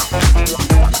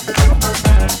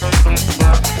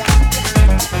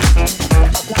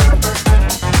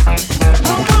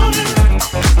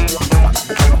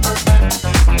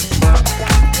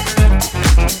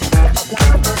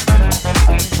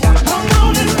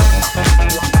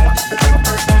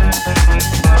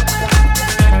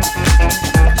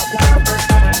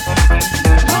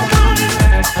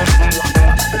in.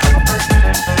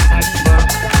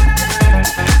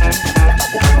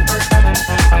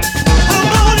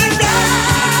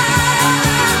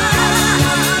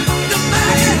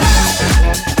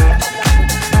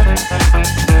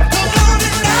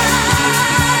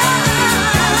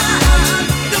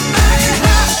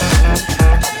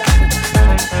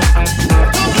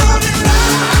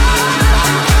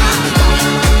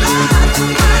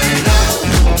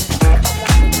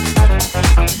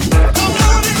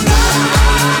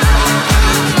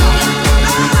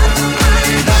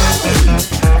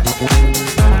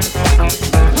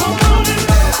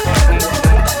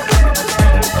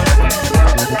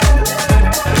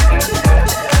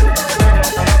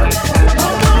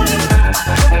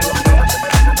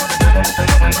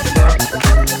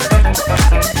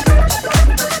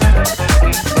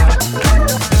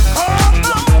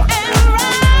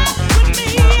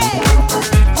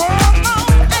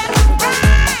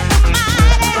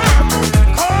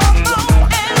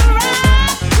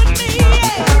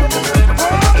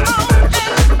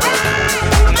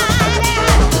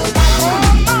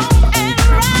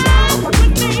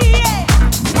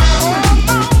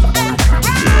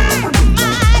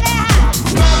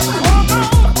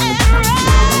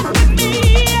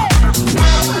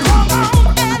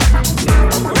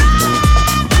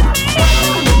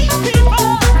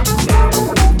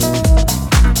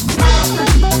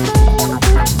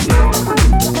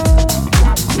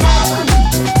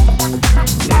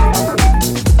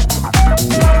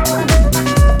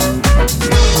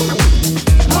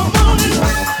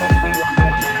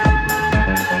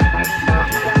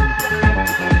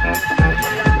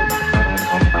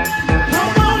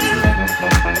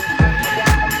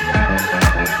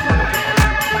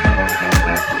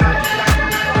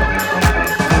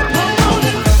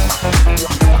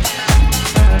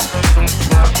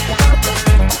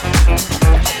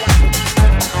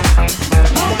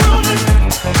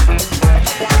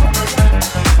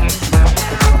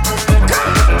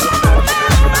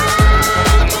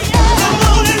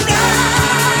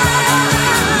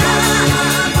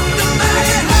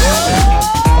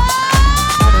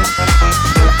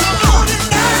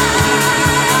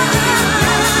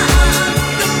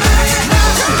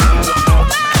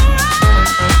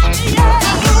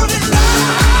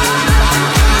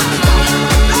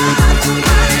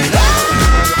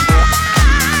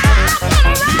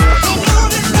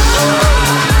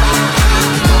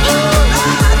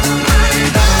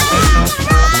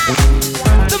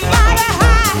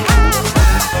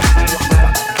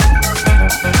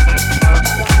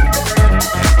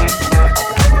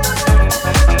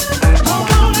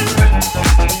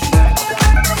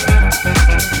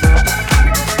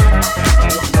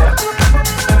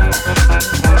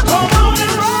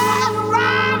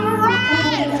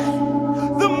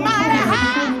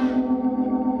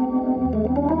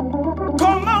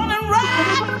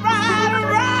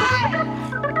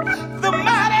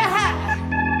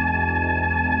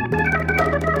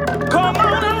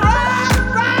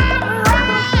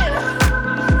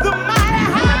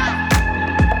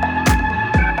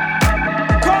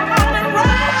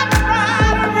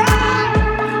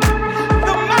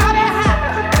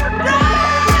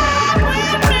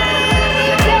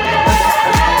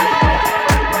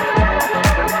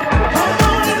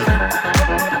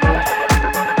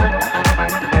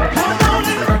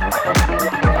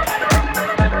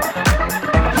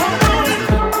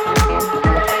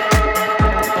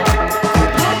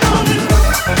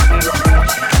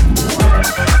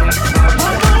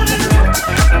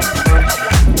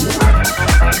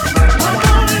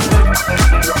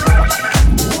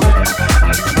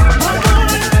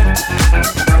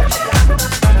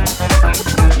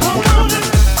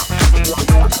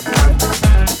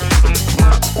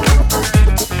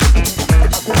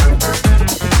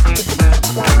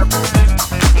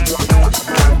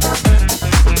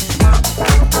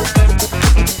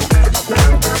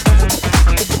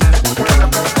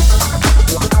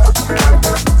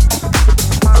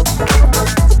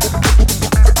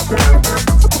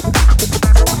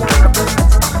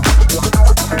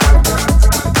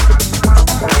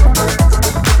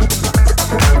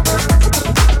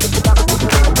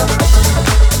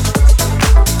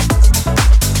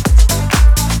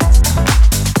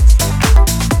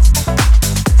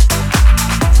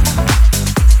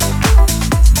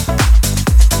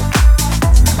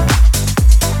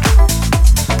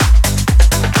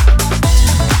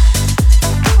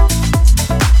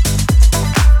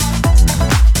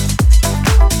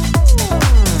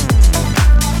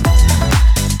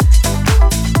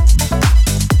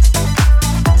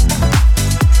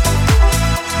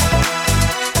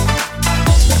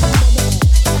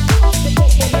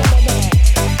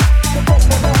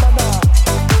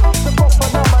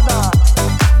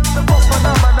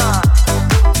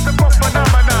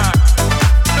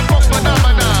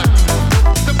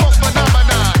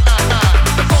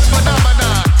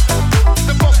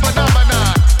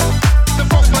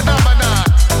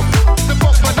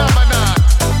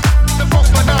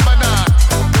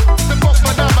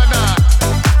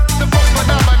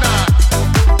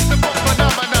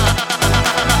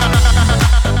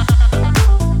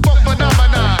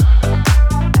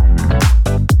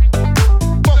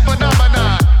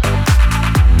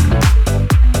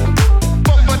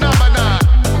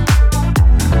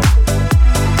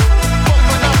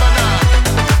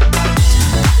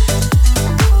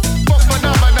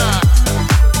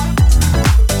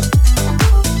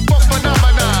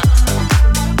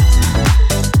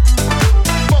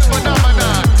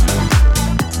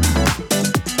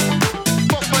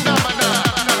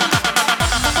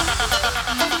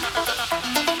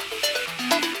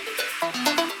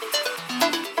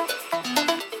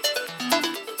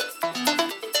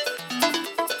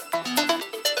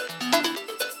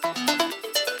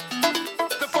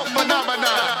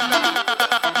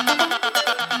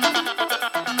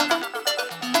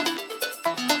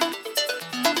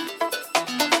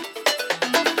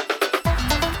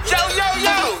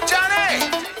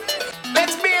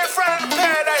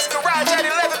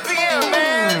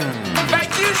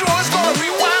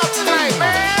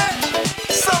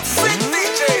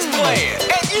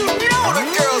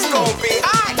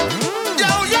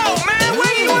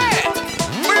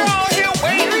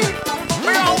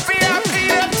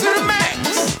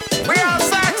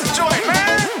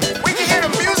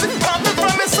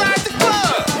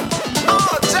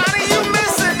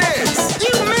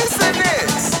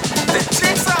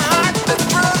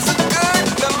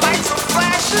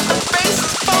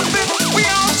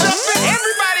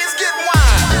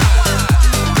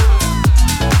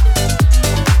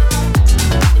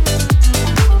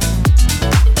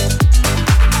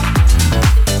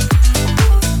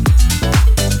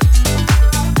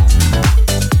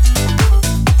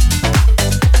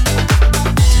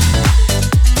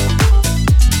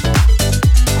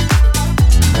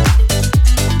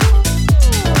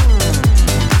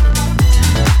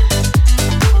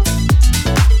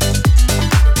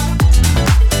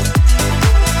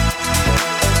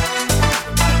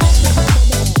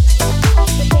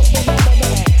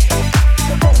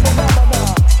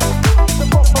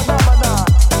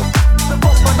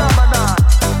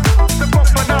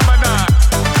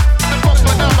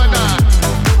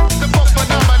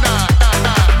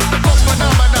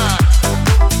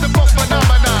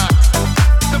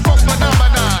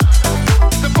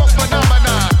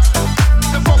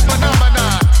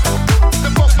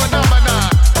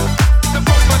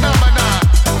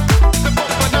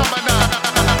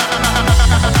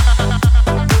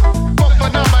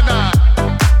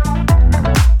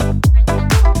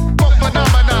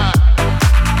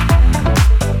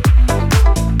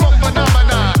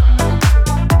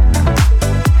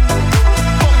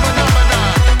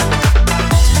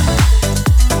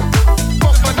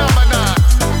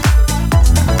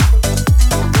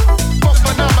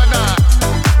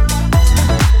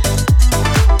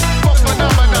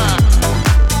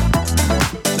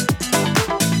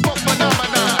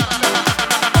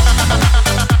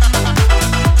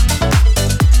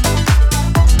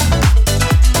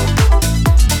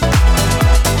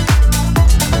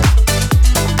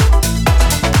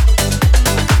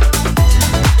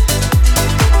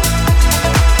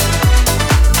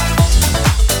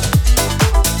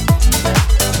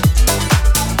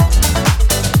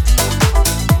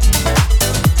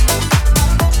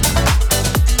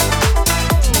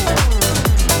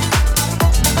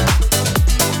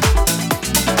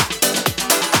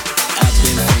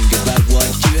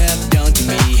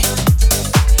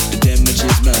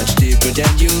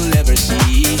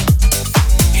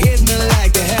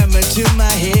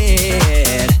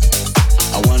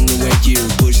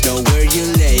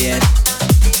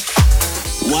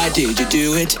 did you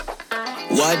do it?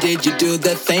 Why did you do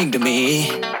that thing to me?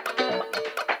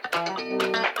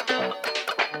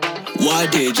 Why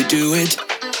did you do it?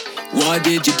 Why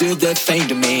did you do that thing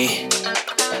to me?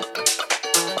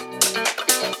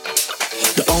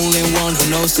 The only one who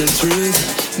knows the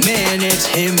truth, man, it's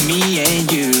him, me,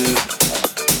 and you.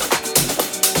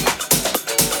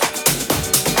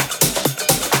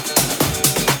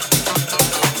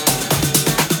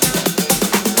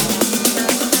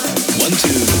 One,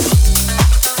 two.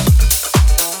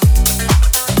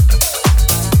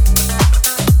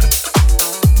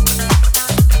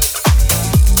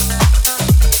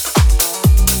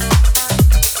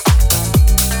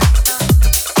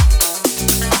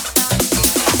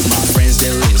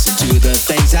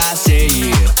 Things I say,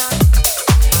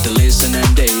 they listen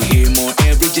and they hear more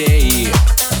every day.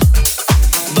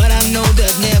 But I know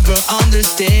they'll never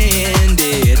understand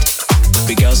it,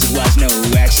 because it was no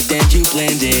accident, you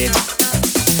planned it.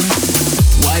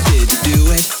 Why did you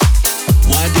do it?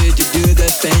 Why did you do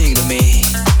that thing to me?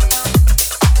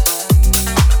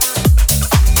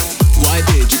 Why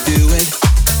did you do it?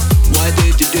 Why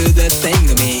did you do that thing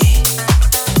to me?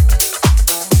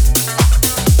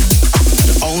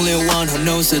 Only one who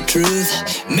knows the truth,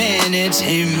 man, it's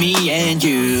him, me, and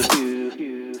you.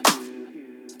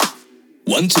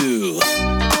 One, two.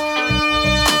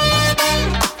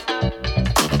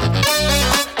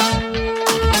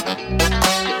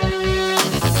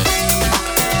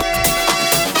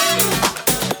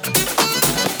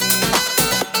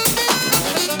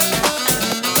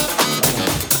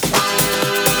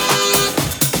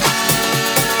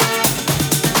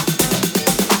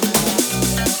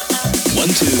 One,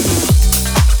 two.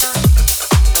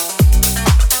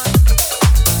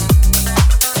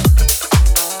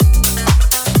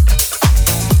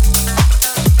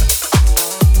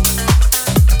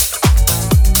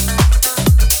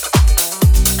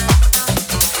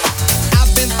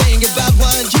 I've been thinking about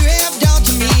what you have done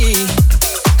to me.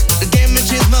 The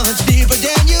damage is much deeper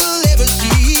than you'll ever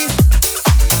see.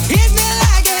 Hit me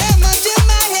like a hammer to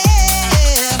my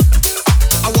head.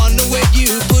 I wonder where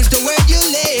you pushed or where you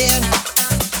led.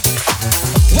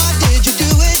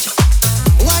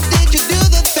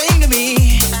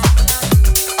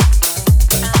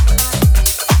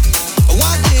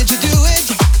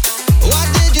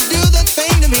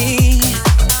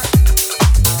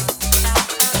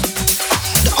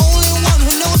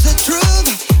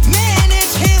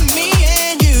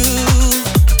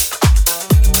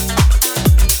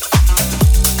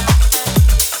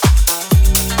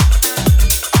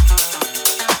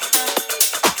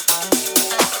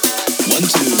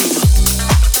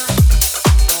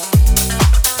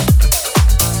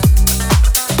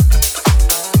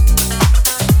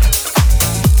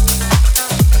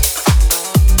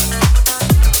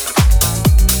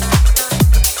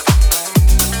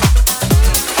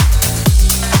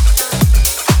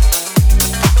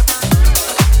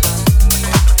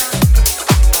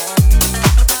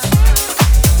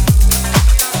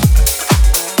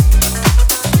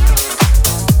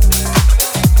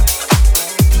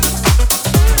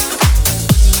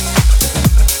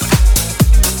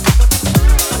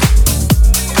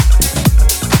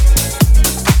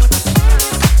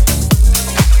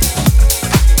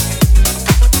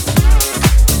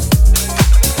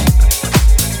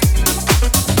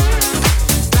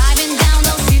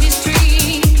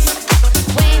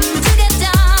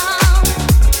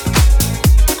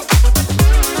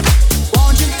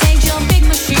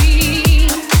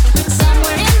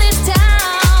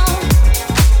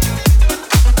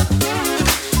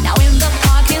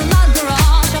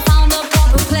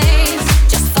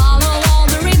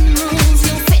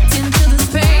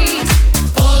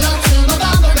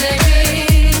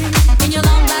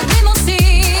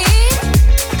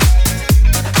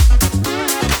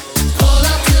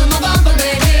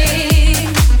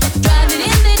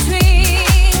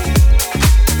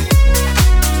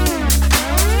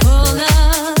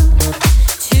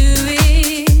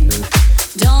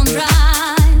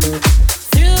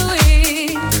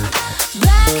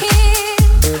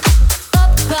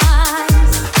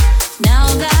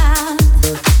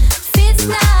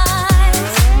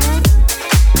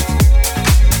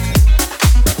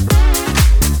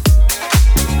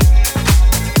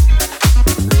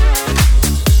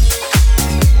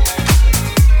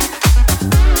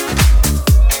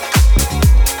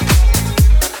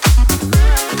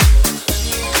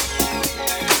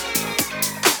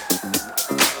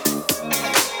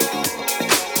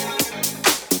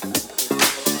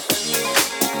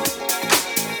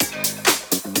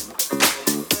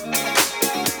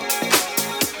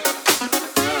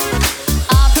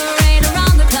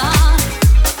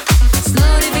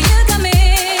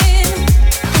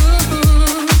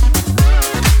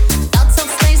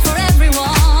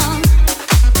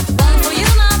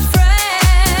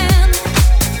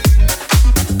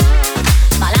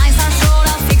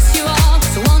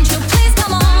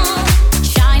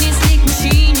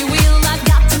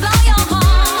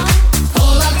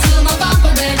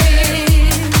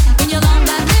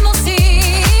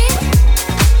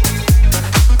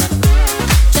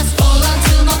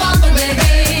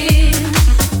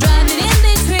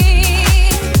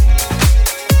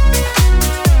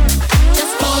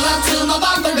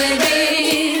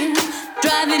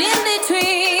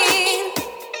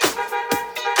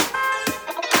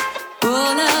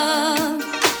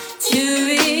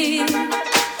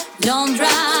 Don't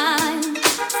drive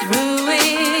through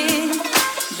it,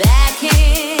 back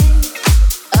it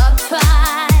up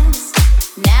twice.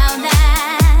 Now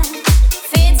that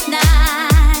fits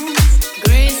nice,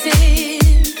 grease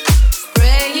it,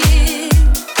 spray it,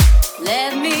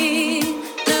 let me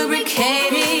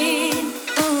lubricate it.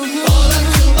 Pull up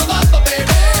to my bumper,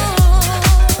 baby.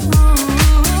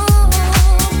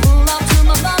 Pull up to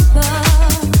my bumper.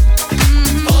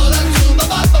 Pull up to my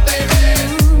bumper, baby.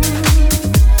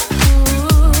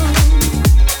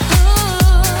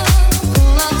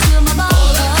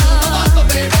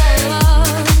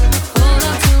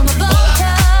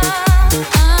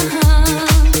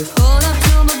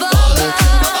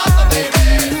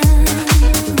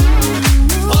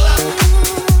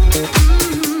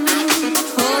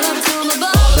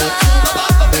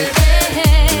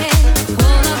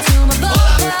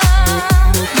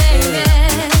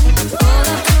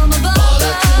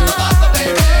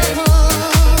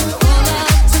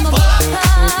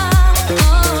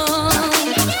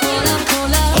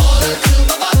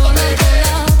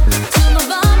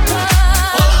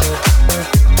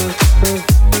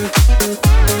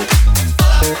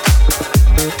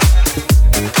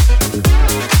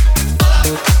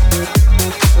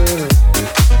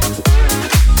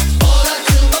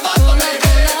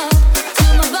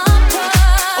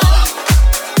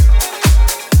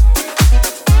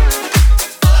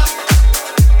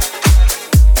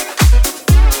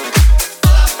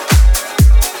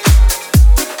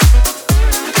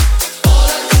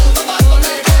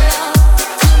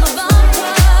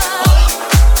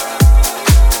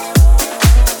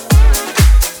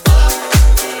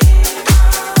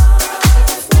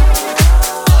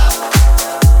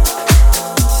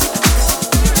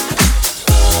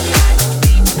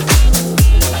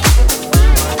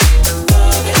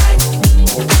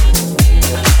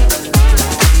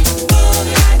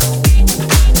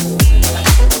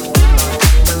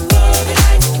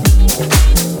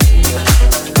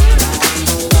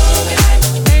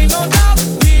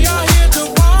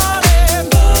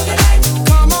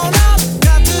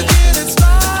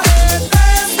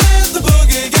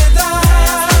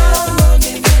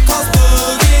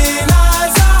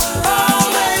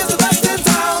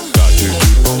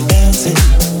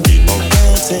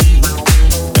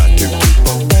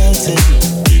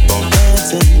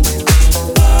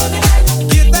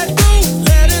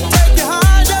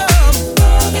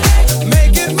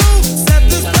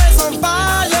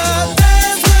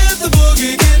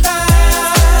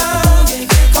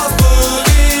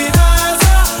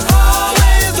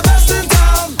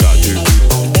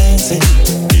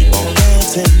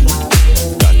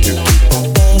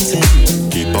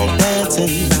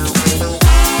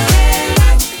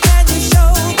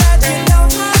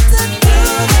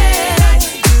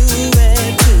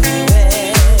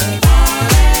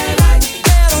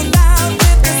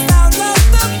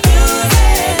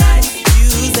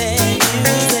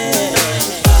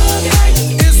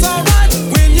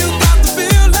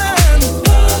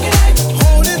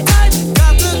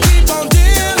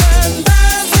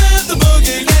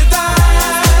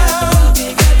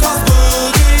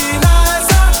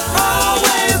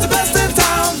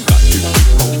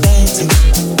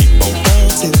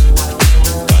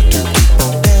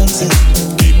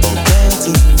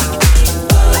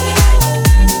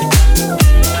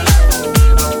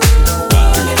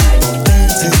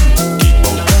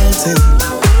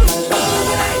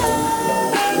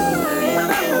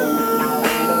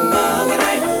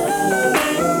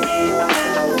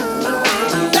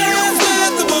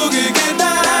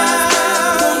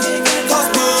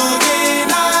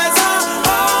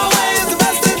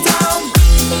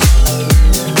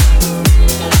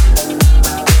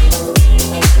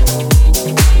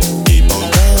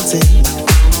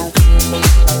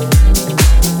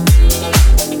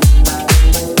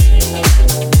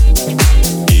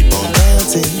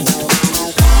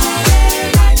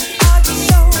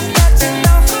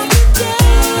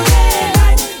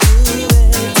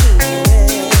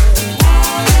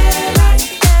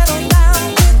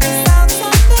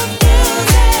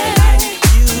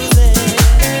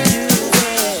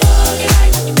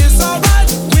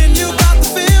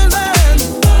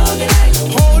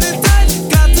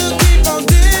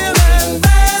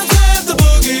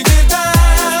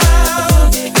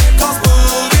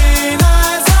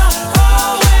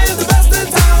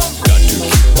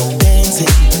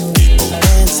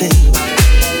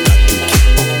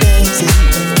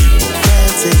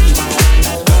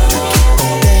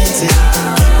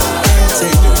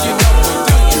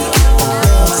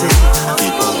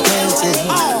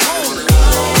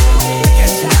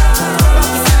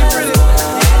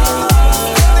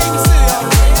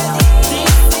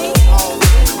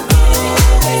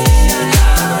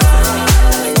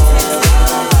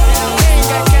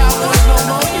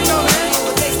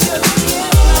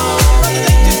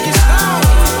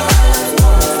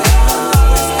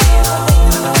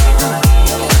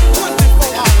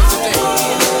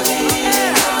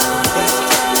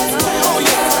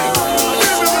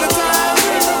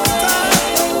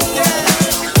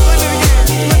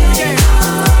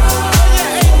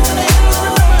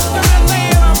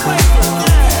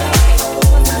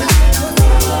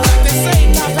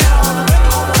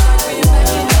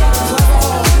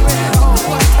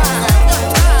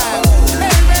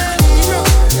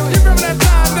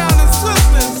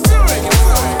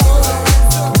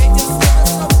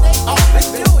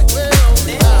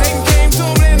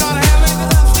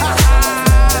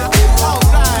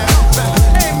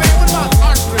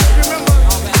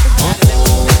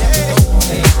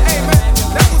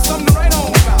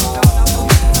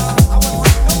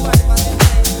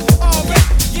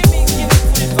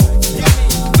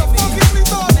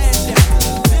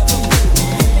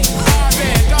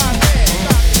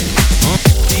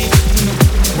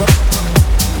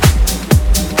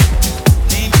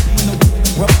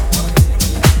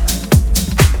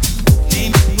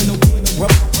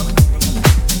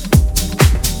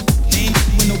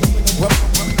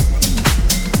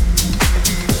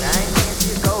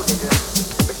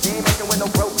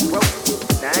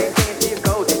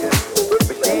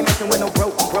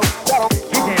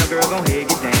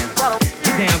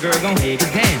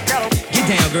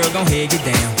 gon' ahead, get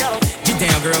down. Get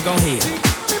down, girl, gon' ahead.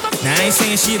 Now I ain't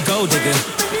saying she a gold digger,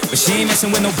 but she ain't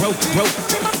messing with no broke.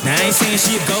 Now I ain't saying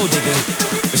she a gold digger,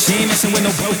 but she ain't messing with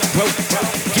no broke.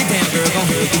 Get down, girl, gon'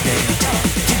 ahead, get down.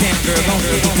 Get down, girl, gon'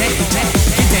 ahead, get down.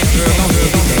 Get down, girl, gon'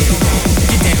 ahead, get down.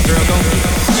 Get down, girl, gon'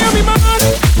 ahead. Give me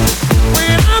money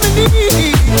when I'm in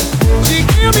need. She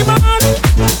give me money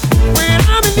when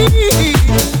I'm in need.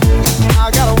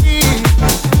 I got a weed.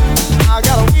 I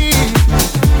got a weed.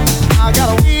 I got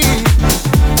a weed.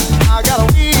 I got a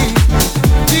weed.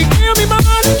 She give me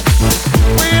money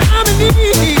when I'm in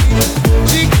need.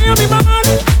 She give me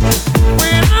money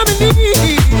when I'm in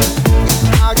need.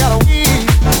 I got a weed.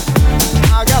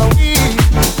 I got a weed.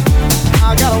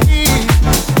 I got a weed.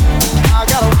 I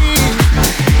got a weed.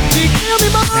 She give me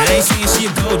money. Now I ain't saying she a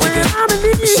gold digger,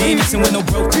 but she ain't messing with no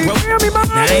broke. Now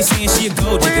I ain't saying she a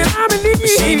gold digger, but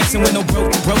she ain't messing with no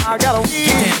broke. I got a weed.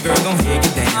 Get down, girl, gon' ahead,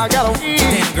 get down. I got a weed. Get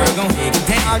down, girl, gon' ahead, get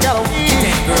down. I got a weed. Get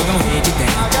down, girl, gon' ahead, get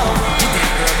down. I got a weed. Get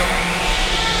down, girl, gon' ahead.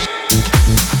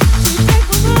 She take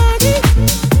my money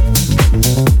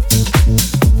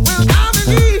when I'm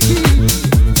in need.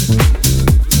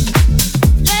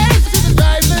 Yes, to the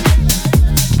diamond.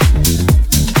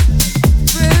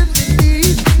 Friend in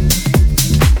need.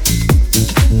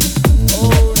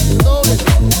 Oh, Lord.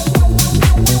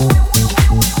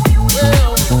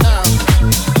 Well, now.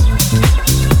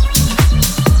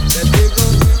 That big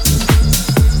old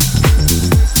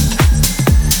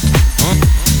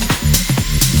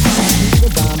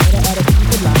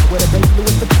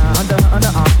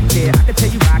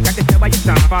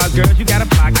girls, you got a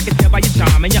flock. I can tell by your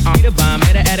charm and your arm. The bomb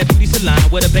met her at a beauty salon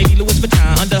with a baby Louis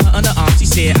Vuitton under her underarm. She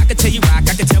said, I can tell you rock.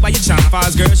 I can tell by your charm.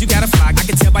 Fars girls, you got a flock. I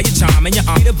can tell by your charm and your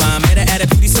arm. The bomb met her at a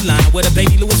beauty salon with a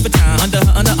baby Louis Vuitton under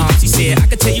her underarm. She said, I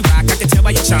can tell you rock. I can tell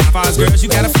by your charm. Fars girls, you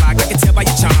got a flock. I can tell by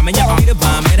your charm and your arm. The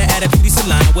bomb met her at a beauty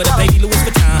salon with a baby Louis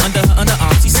Vuitton under her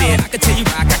underarm. She said, I can tell you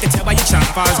rock. I can tell by your charm.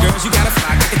 Fars girls, you got a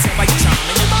flock. I can tell by your charm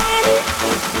and your arm.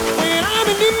 when I'm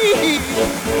in need.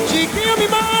 She give me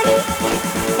money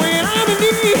when I'm in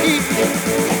need.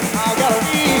 I got a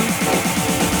weed.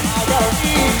 I got a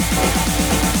weed.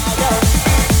 I got a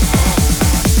weed.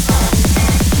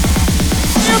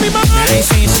 Give me money. Now I ain't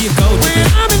saying she a gold digger, when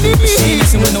I'm in need. but she ain't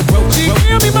messing with no broke. She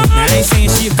give me money. Now I ain't saying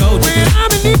she a gold digger, when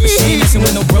I'm in need. but she ain't messing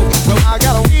with no broke. I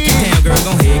got a weed. Get down, girl,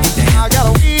 gon' ahead, get down. I got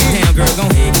a weed. Get down, girl,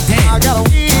 gon' ahead, get down. I got a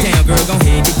weed. Get down, girl, gon'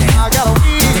 ahead, get down. I got a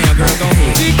weed. Get down, girl, gon'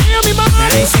 ahead. She give me money. Now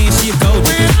I ain't saying she a gold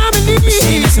digger, when I'm in need. but she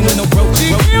ain't messing with no broke. She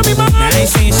give me money. Now I ain't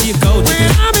saying she a gold digger,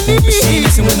 when I'm in need. but she ain't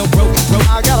messing with no broke.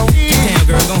 I got a weed. Get down,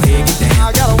 girl, gon' ahead, get down.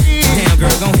 I got a weed. Get down,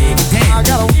 girl, gon' ahead, get down. I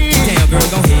got a weed. Get down, girl,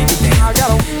 gon' ahead, get down. I got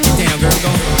a weed. Get down, girl,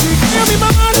 gon' ahead. She give me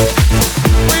money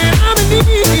when I'm in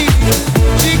need.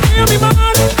 She give me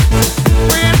money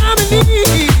when I'm in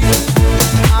need.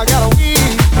 I got a weed.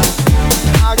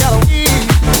 I got a weed.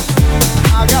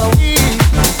 I got a weed.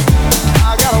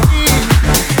 I got a weed.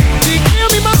 She give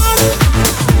me money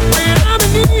when I'm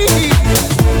in need.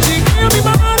 She give me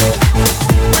money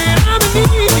when I'm in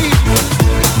need.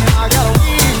 I got a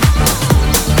weed.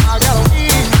 I got a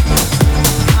weed.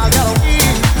 I got a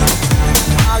weed.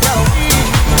 I got a weed.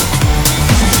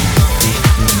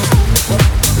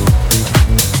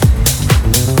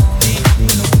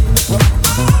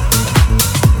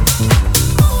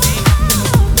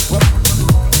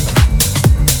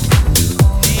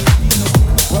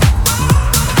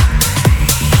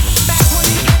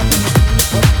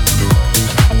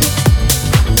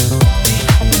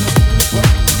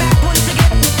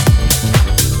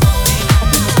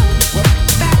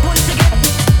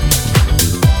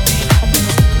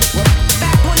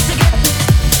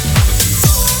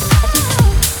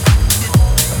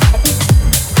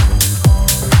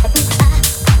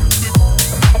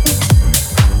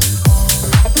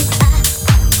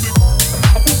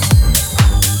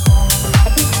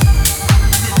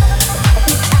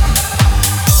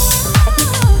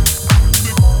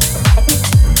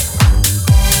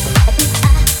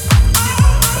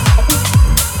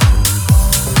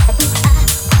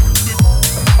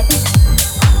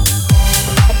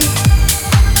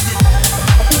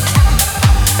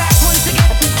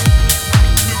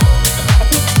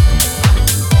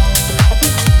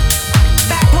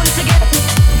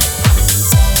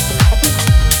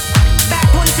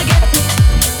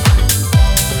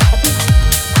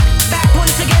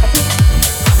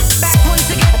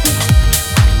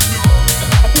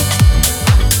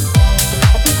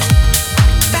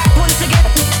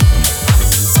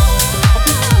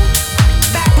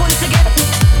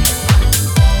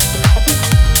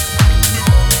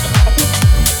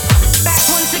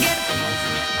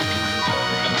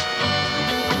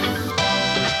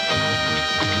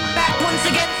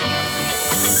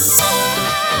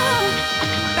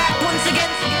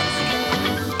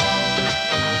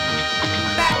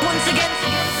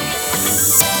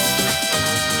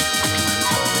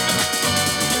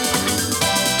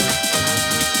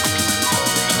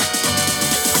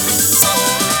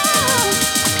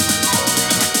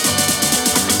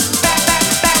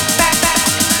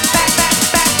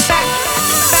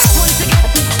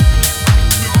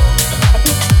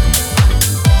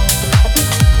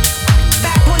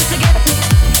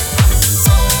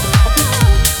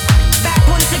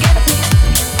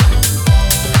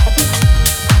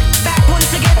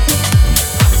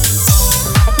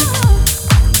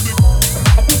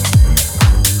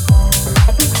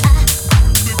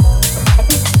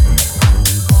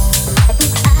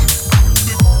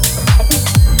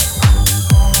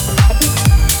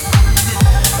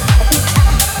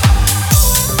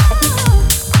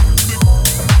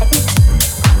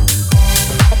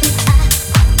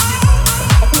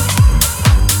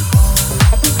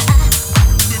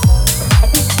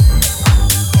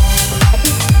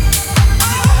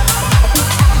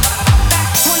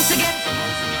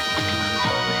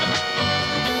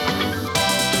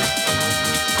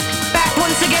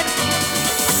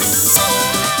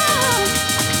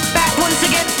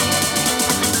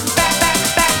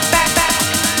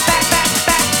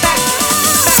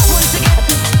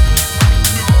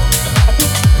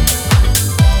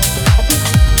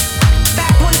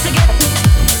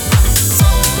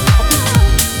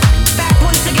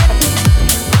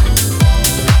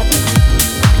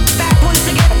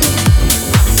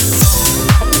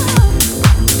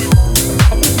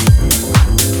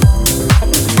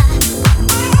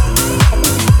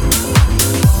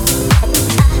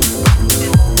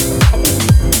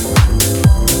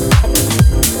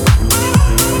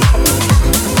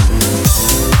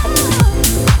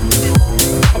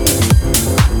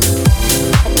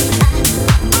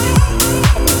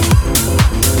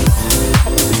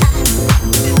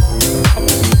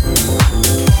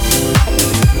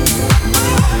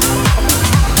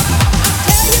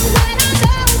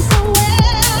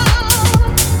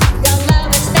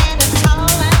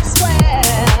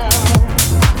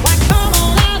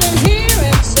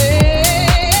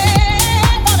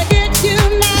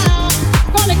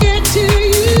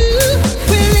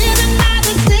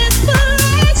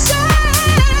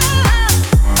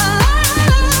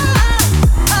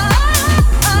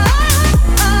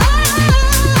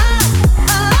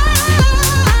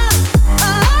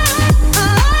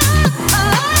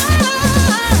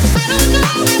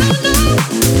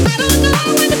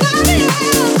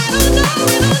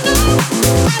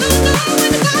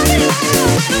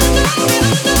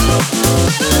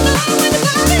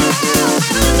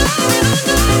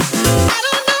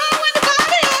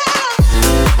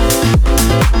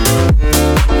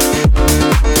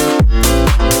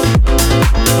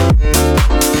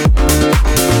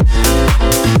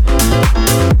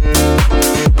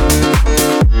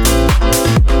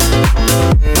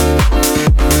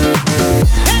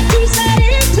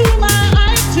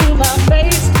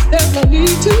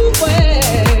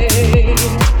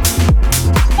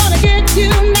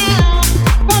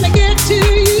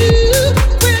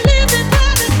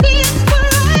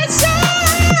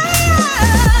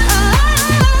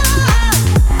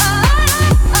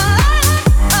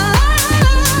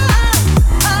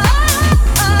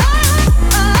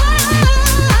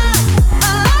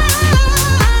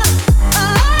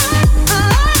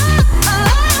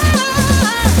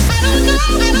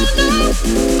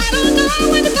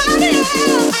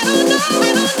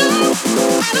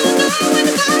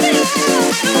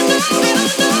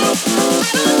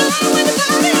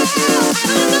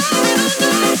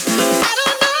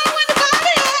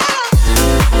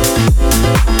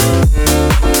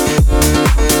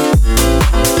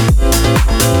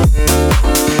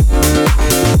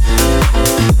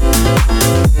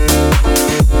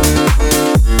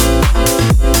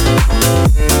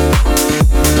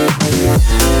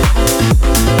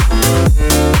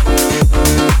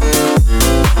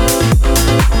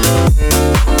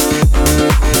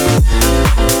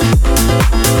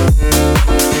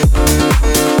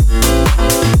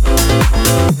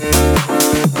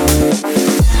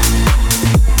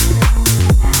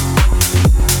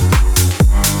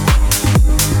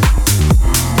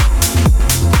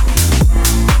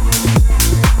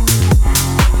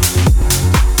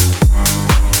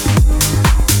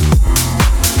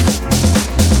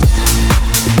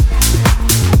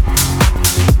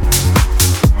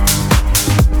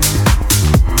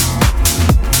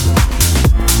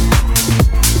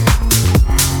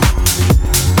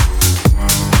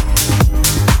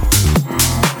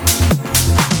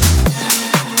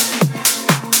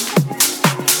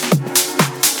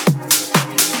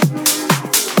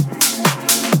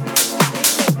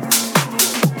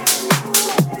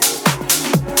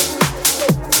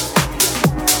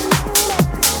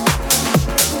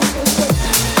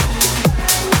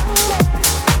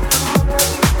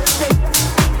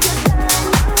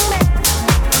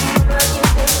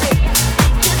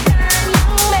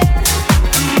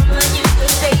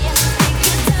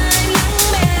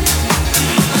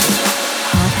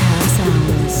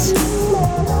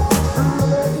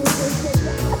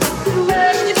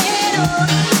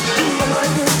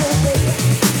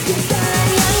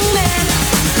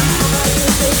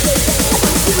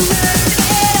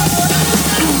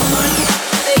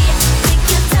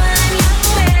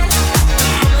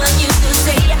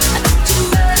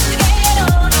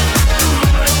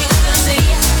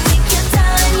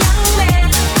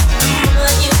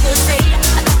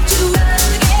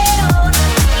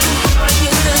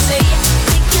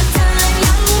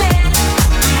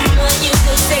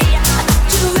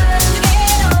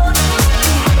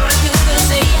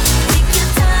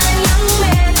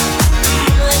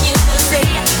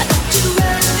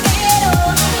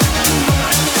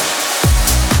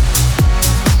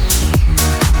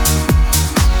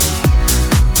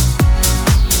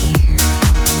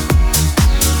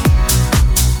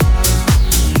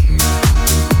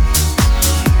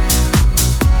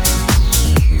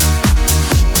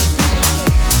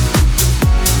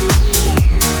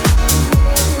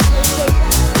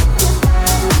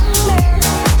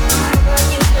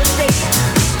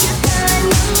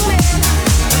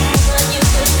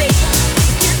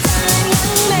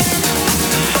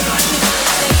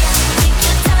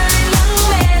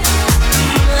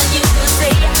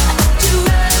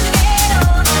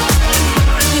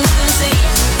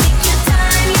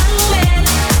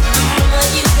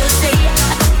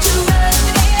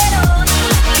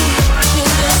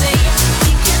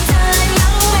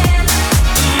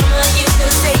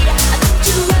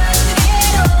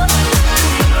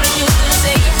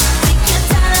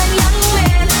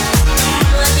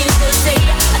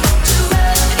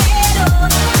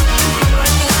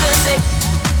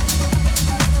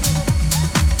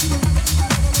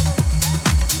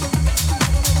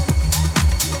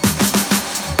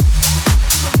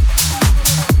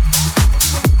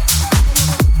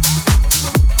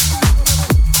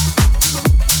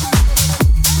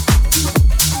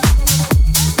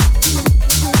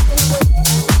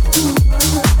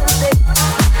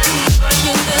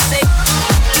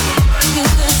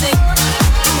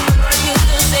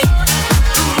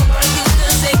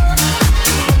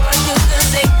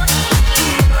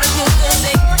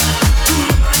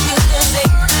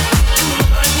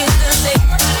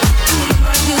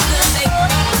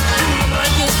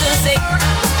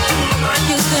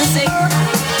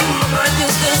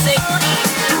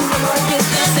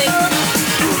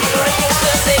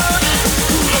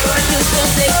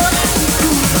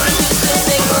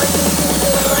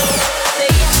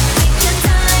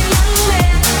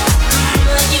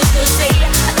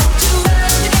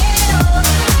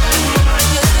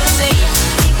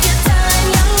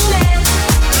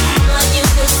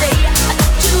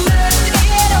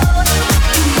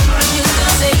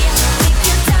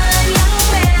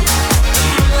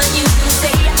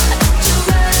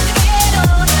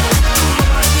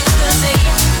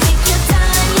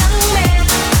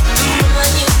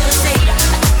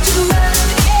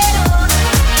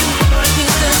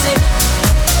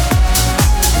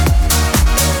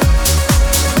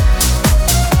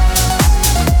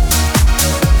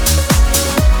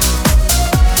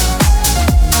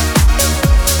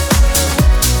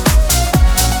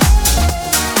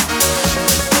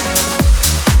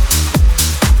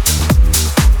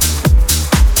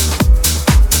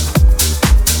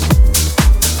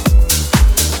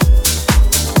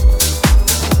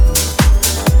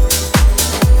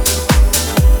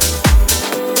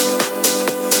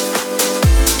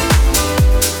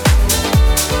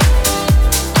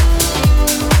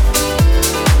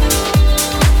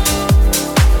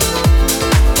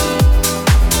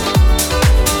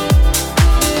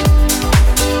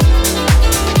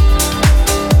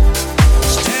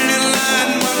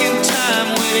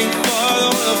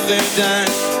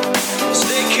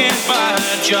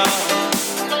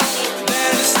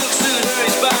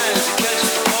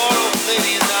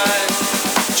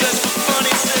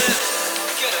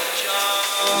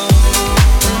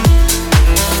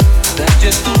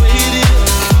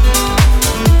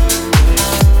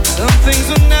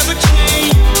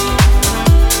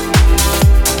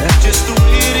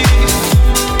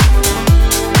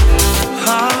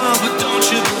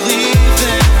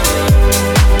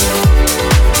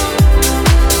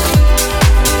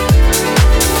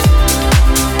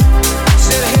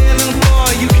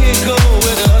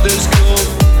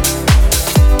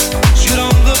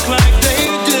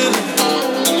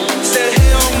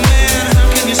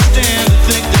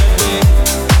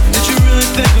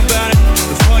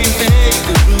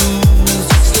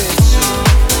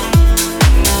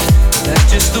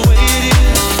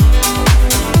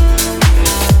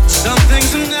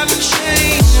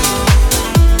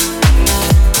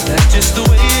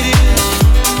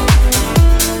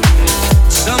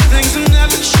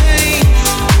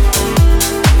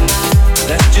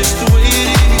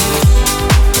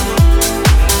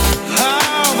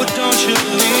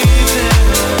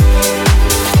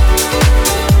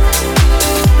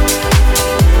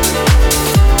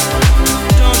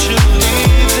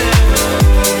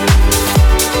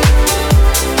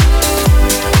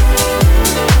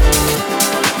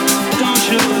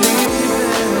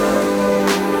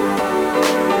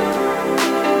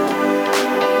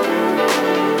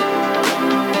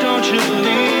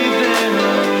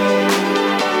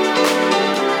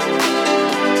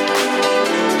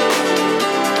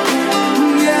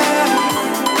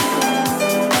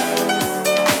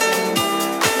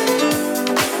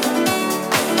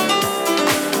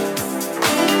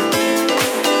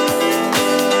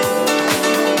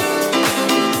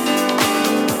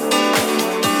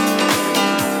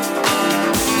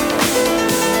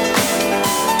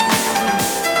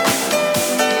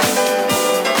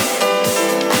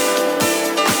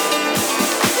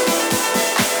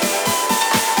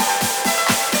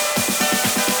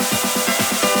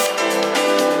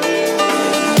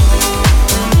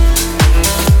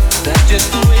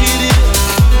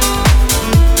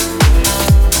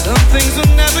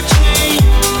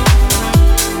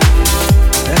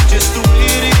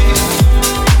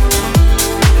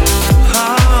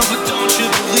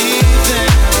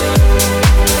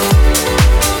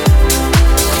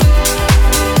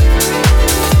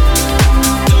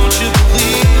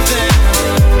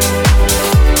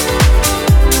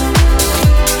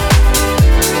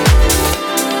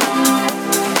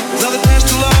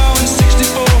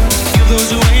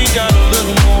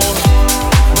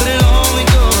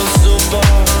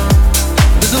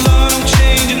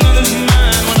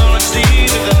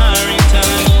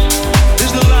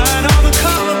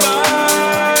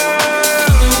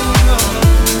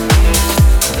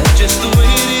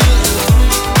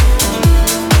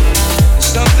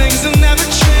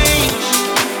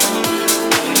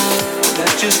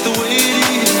 just the way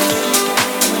it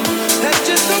is. That's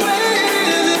just the way it is.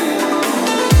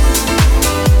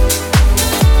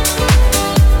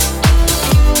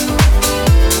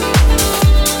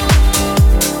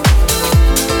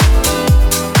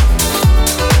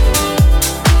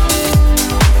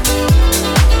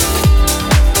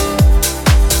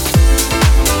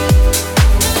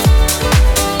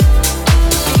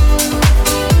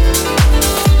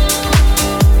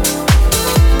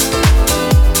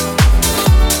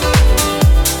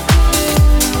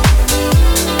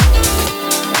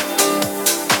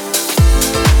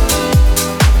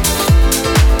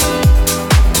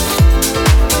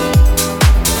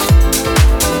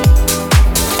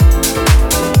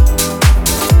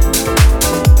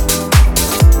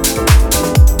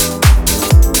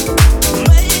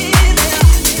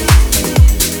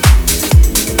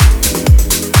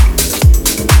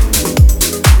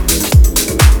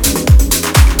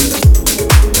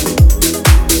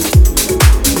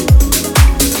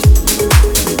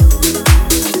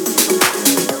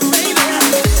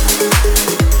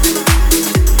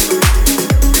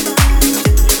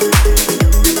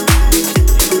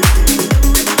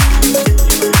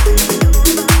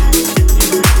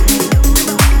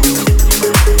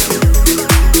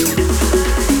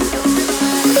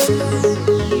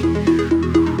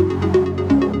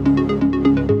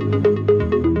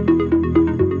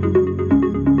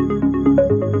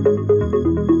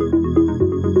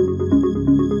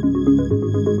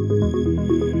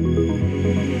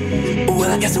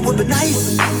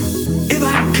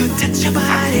 Touch your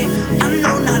body, body.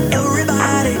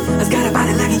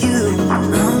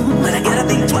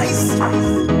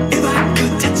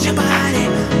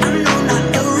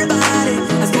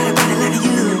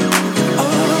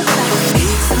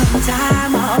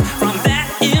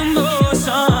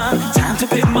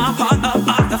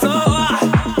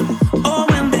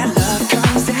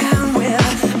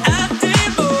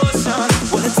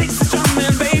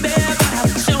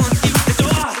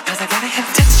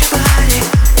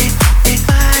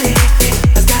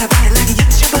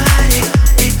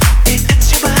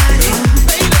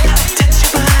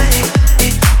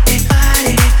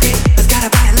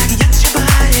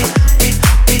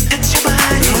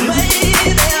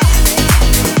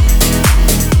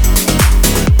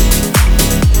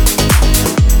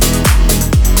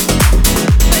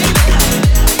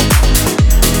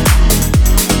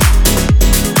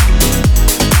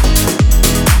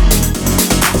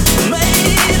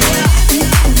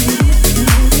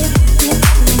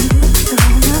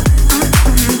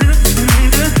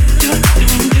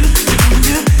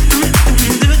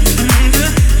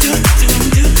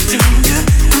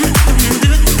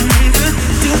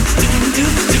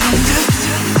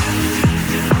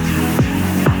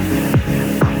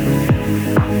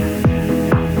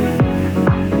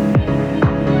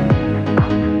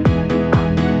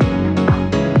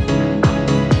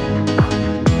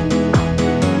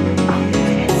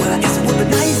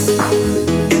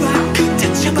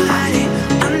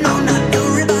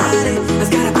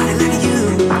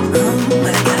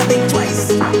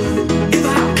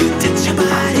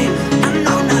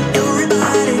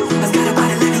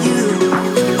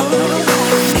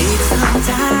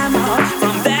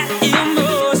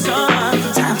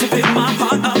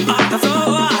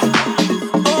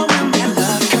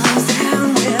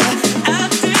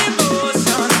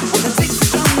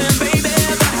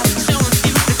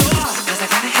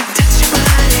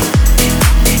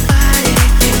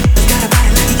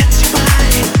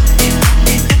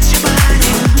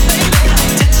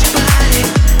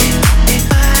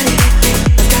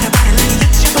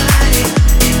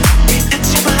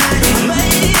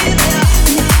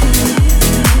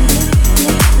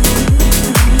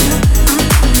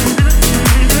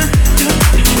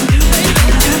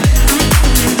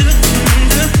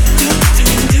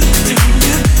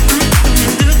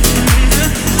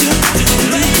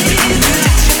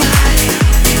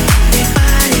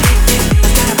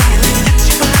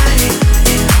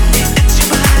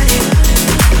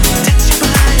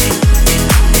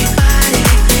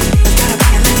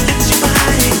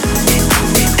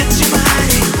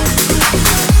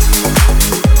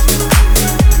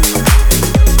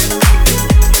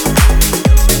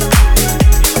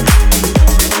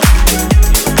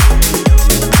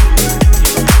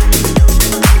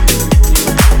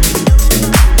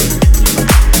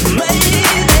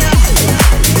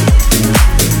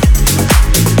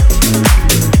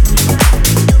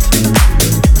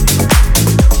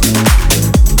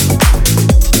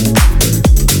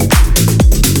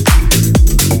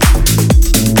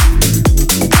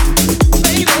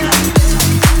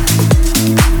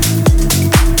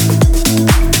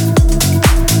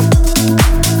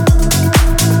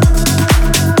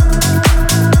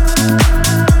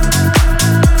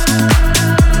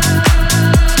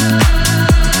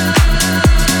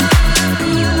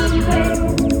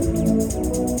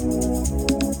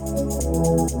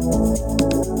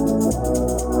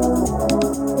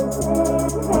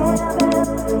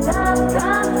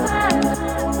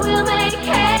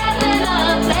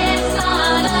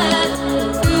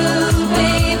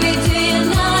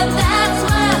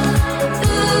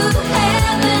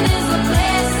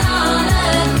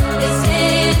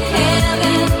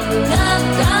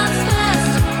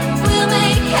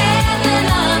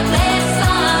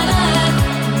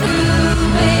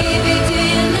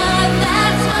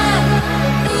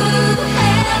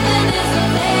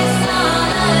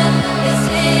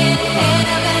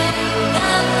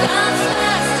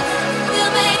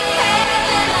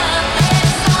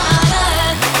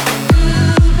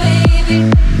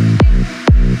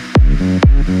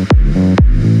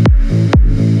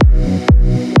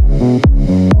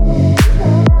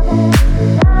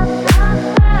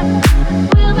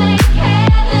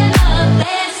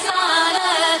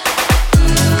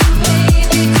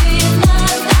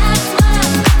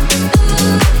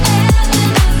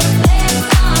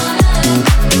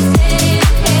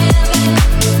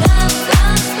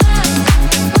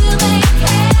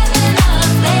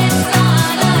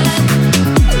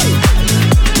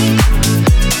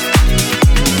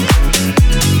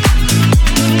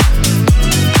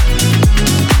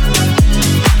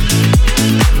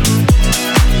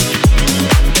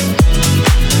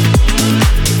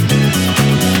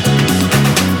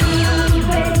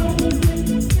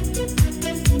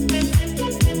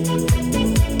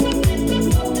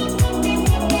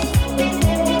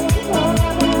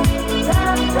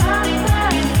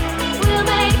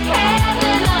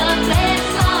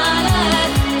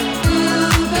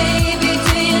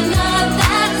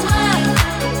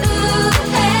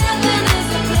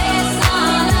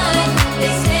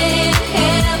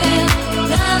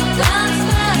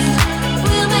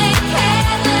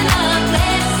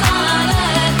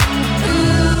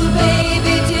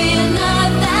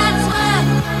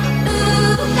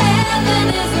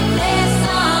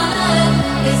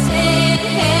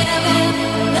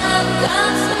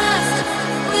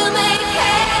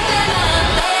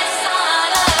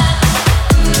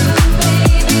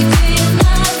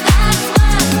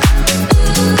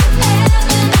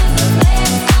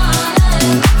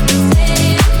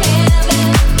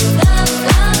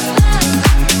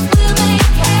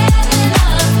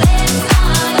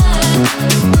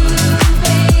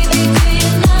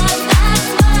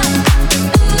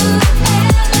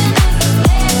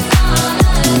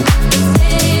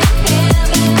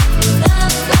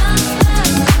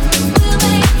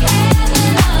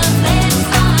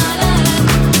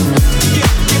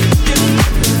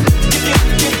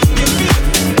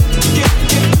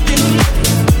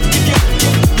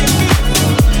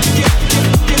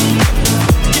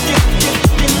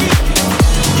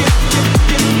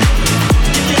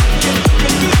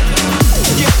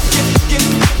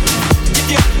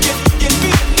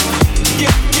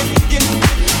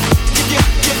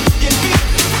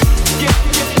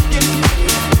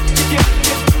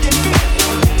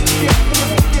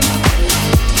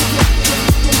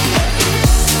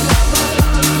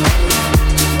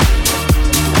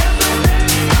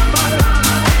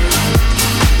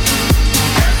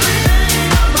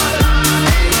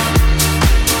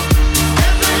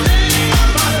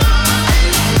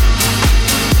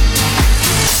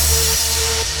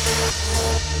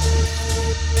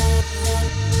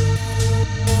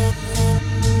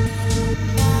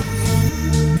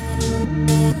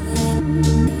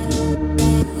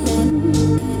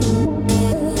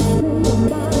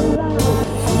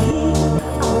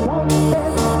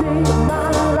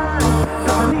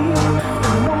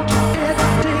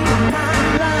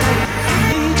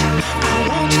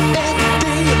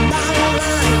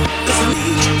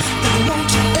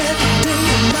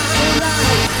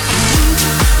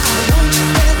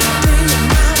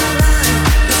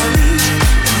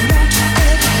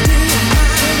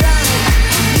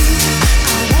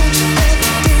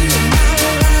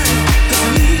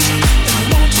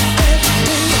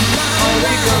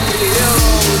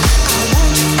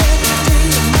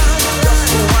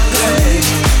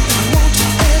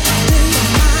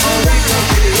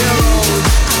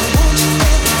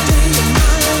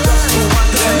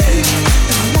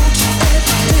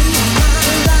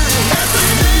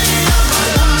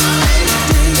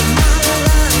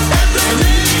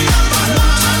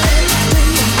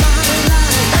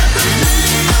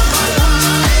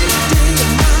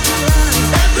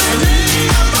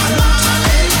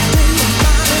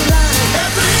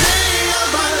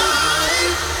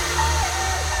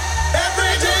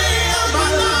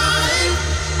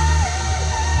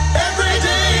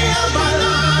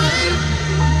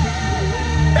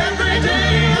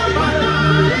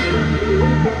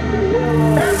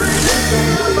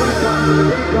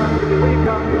 We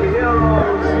come.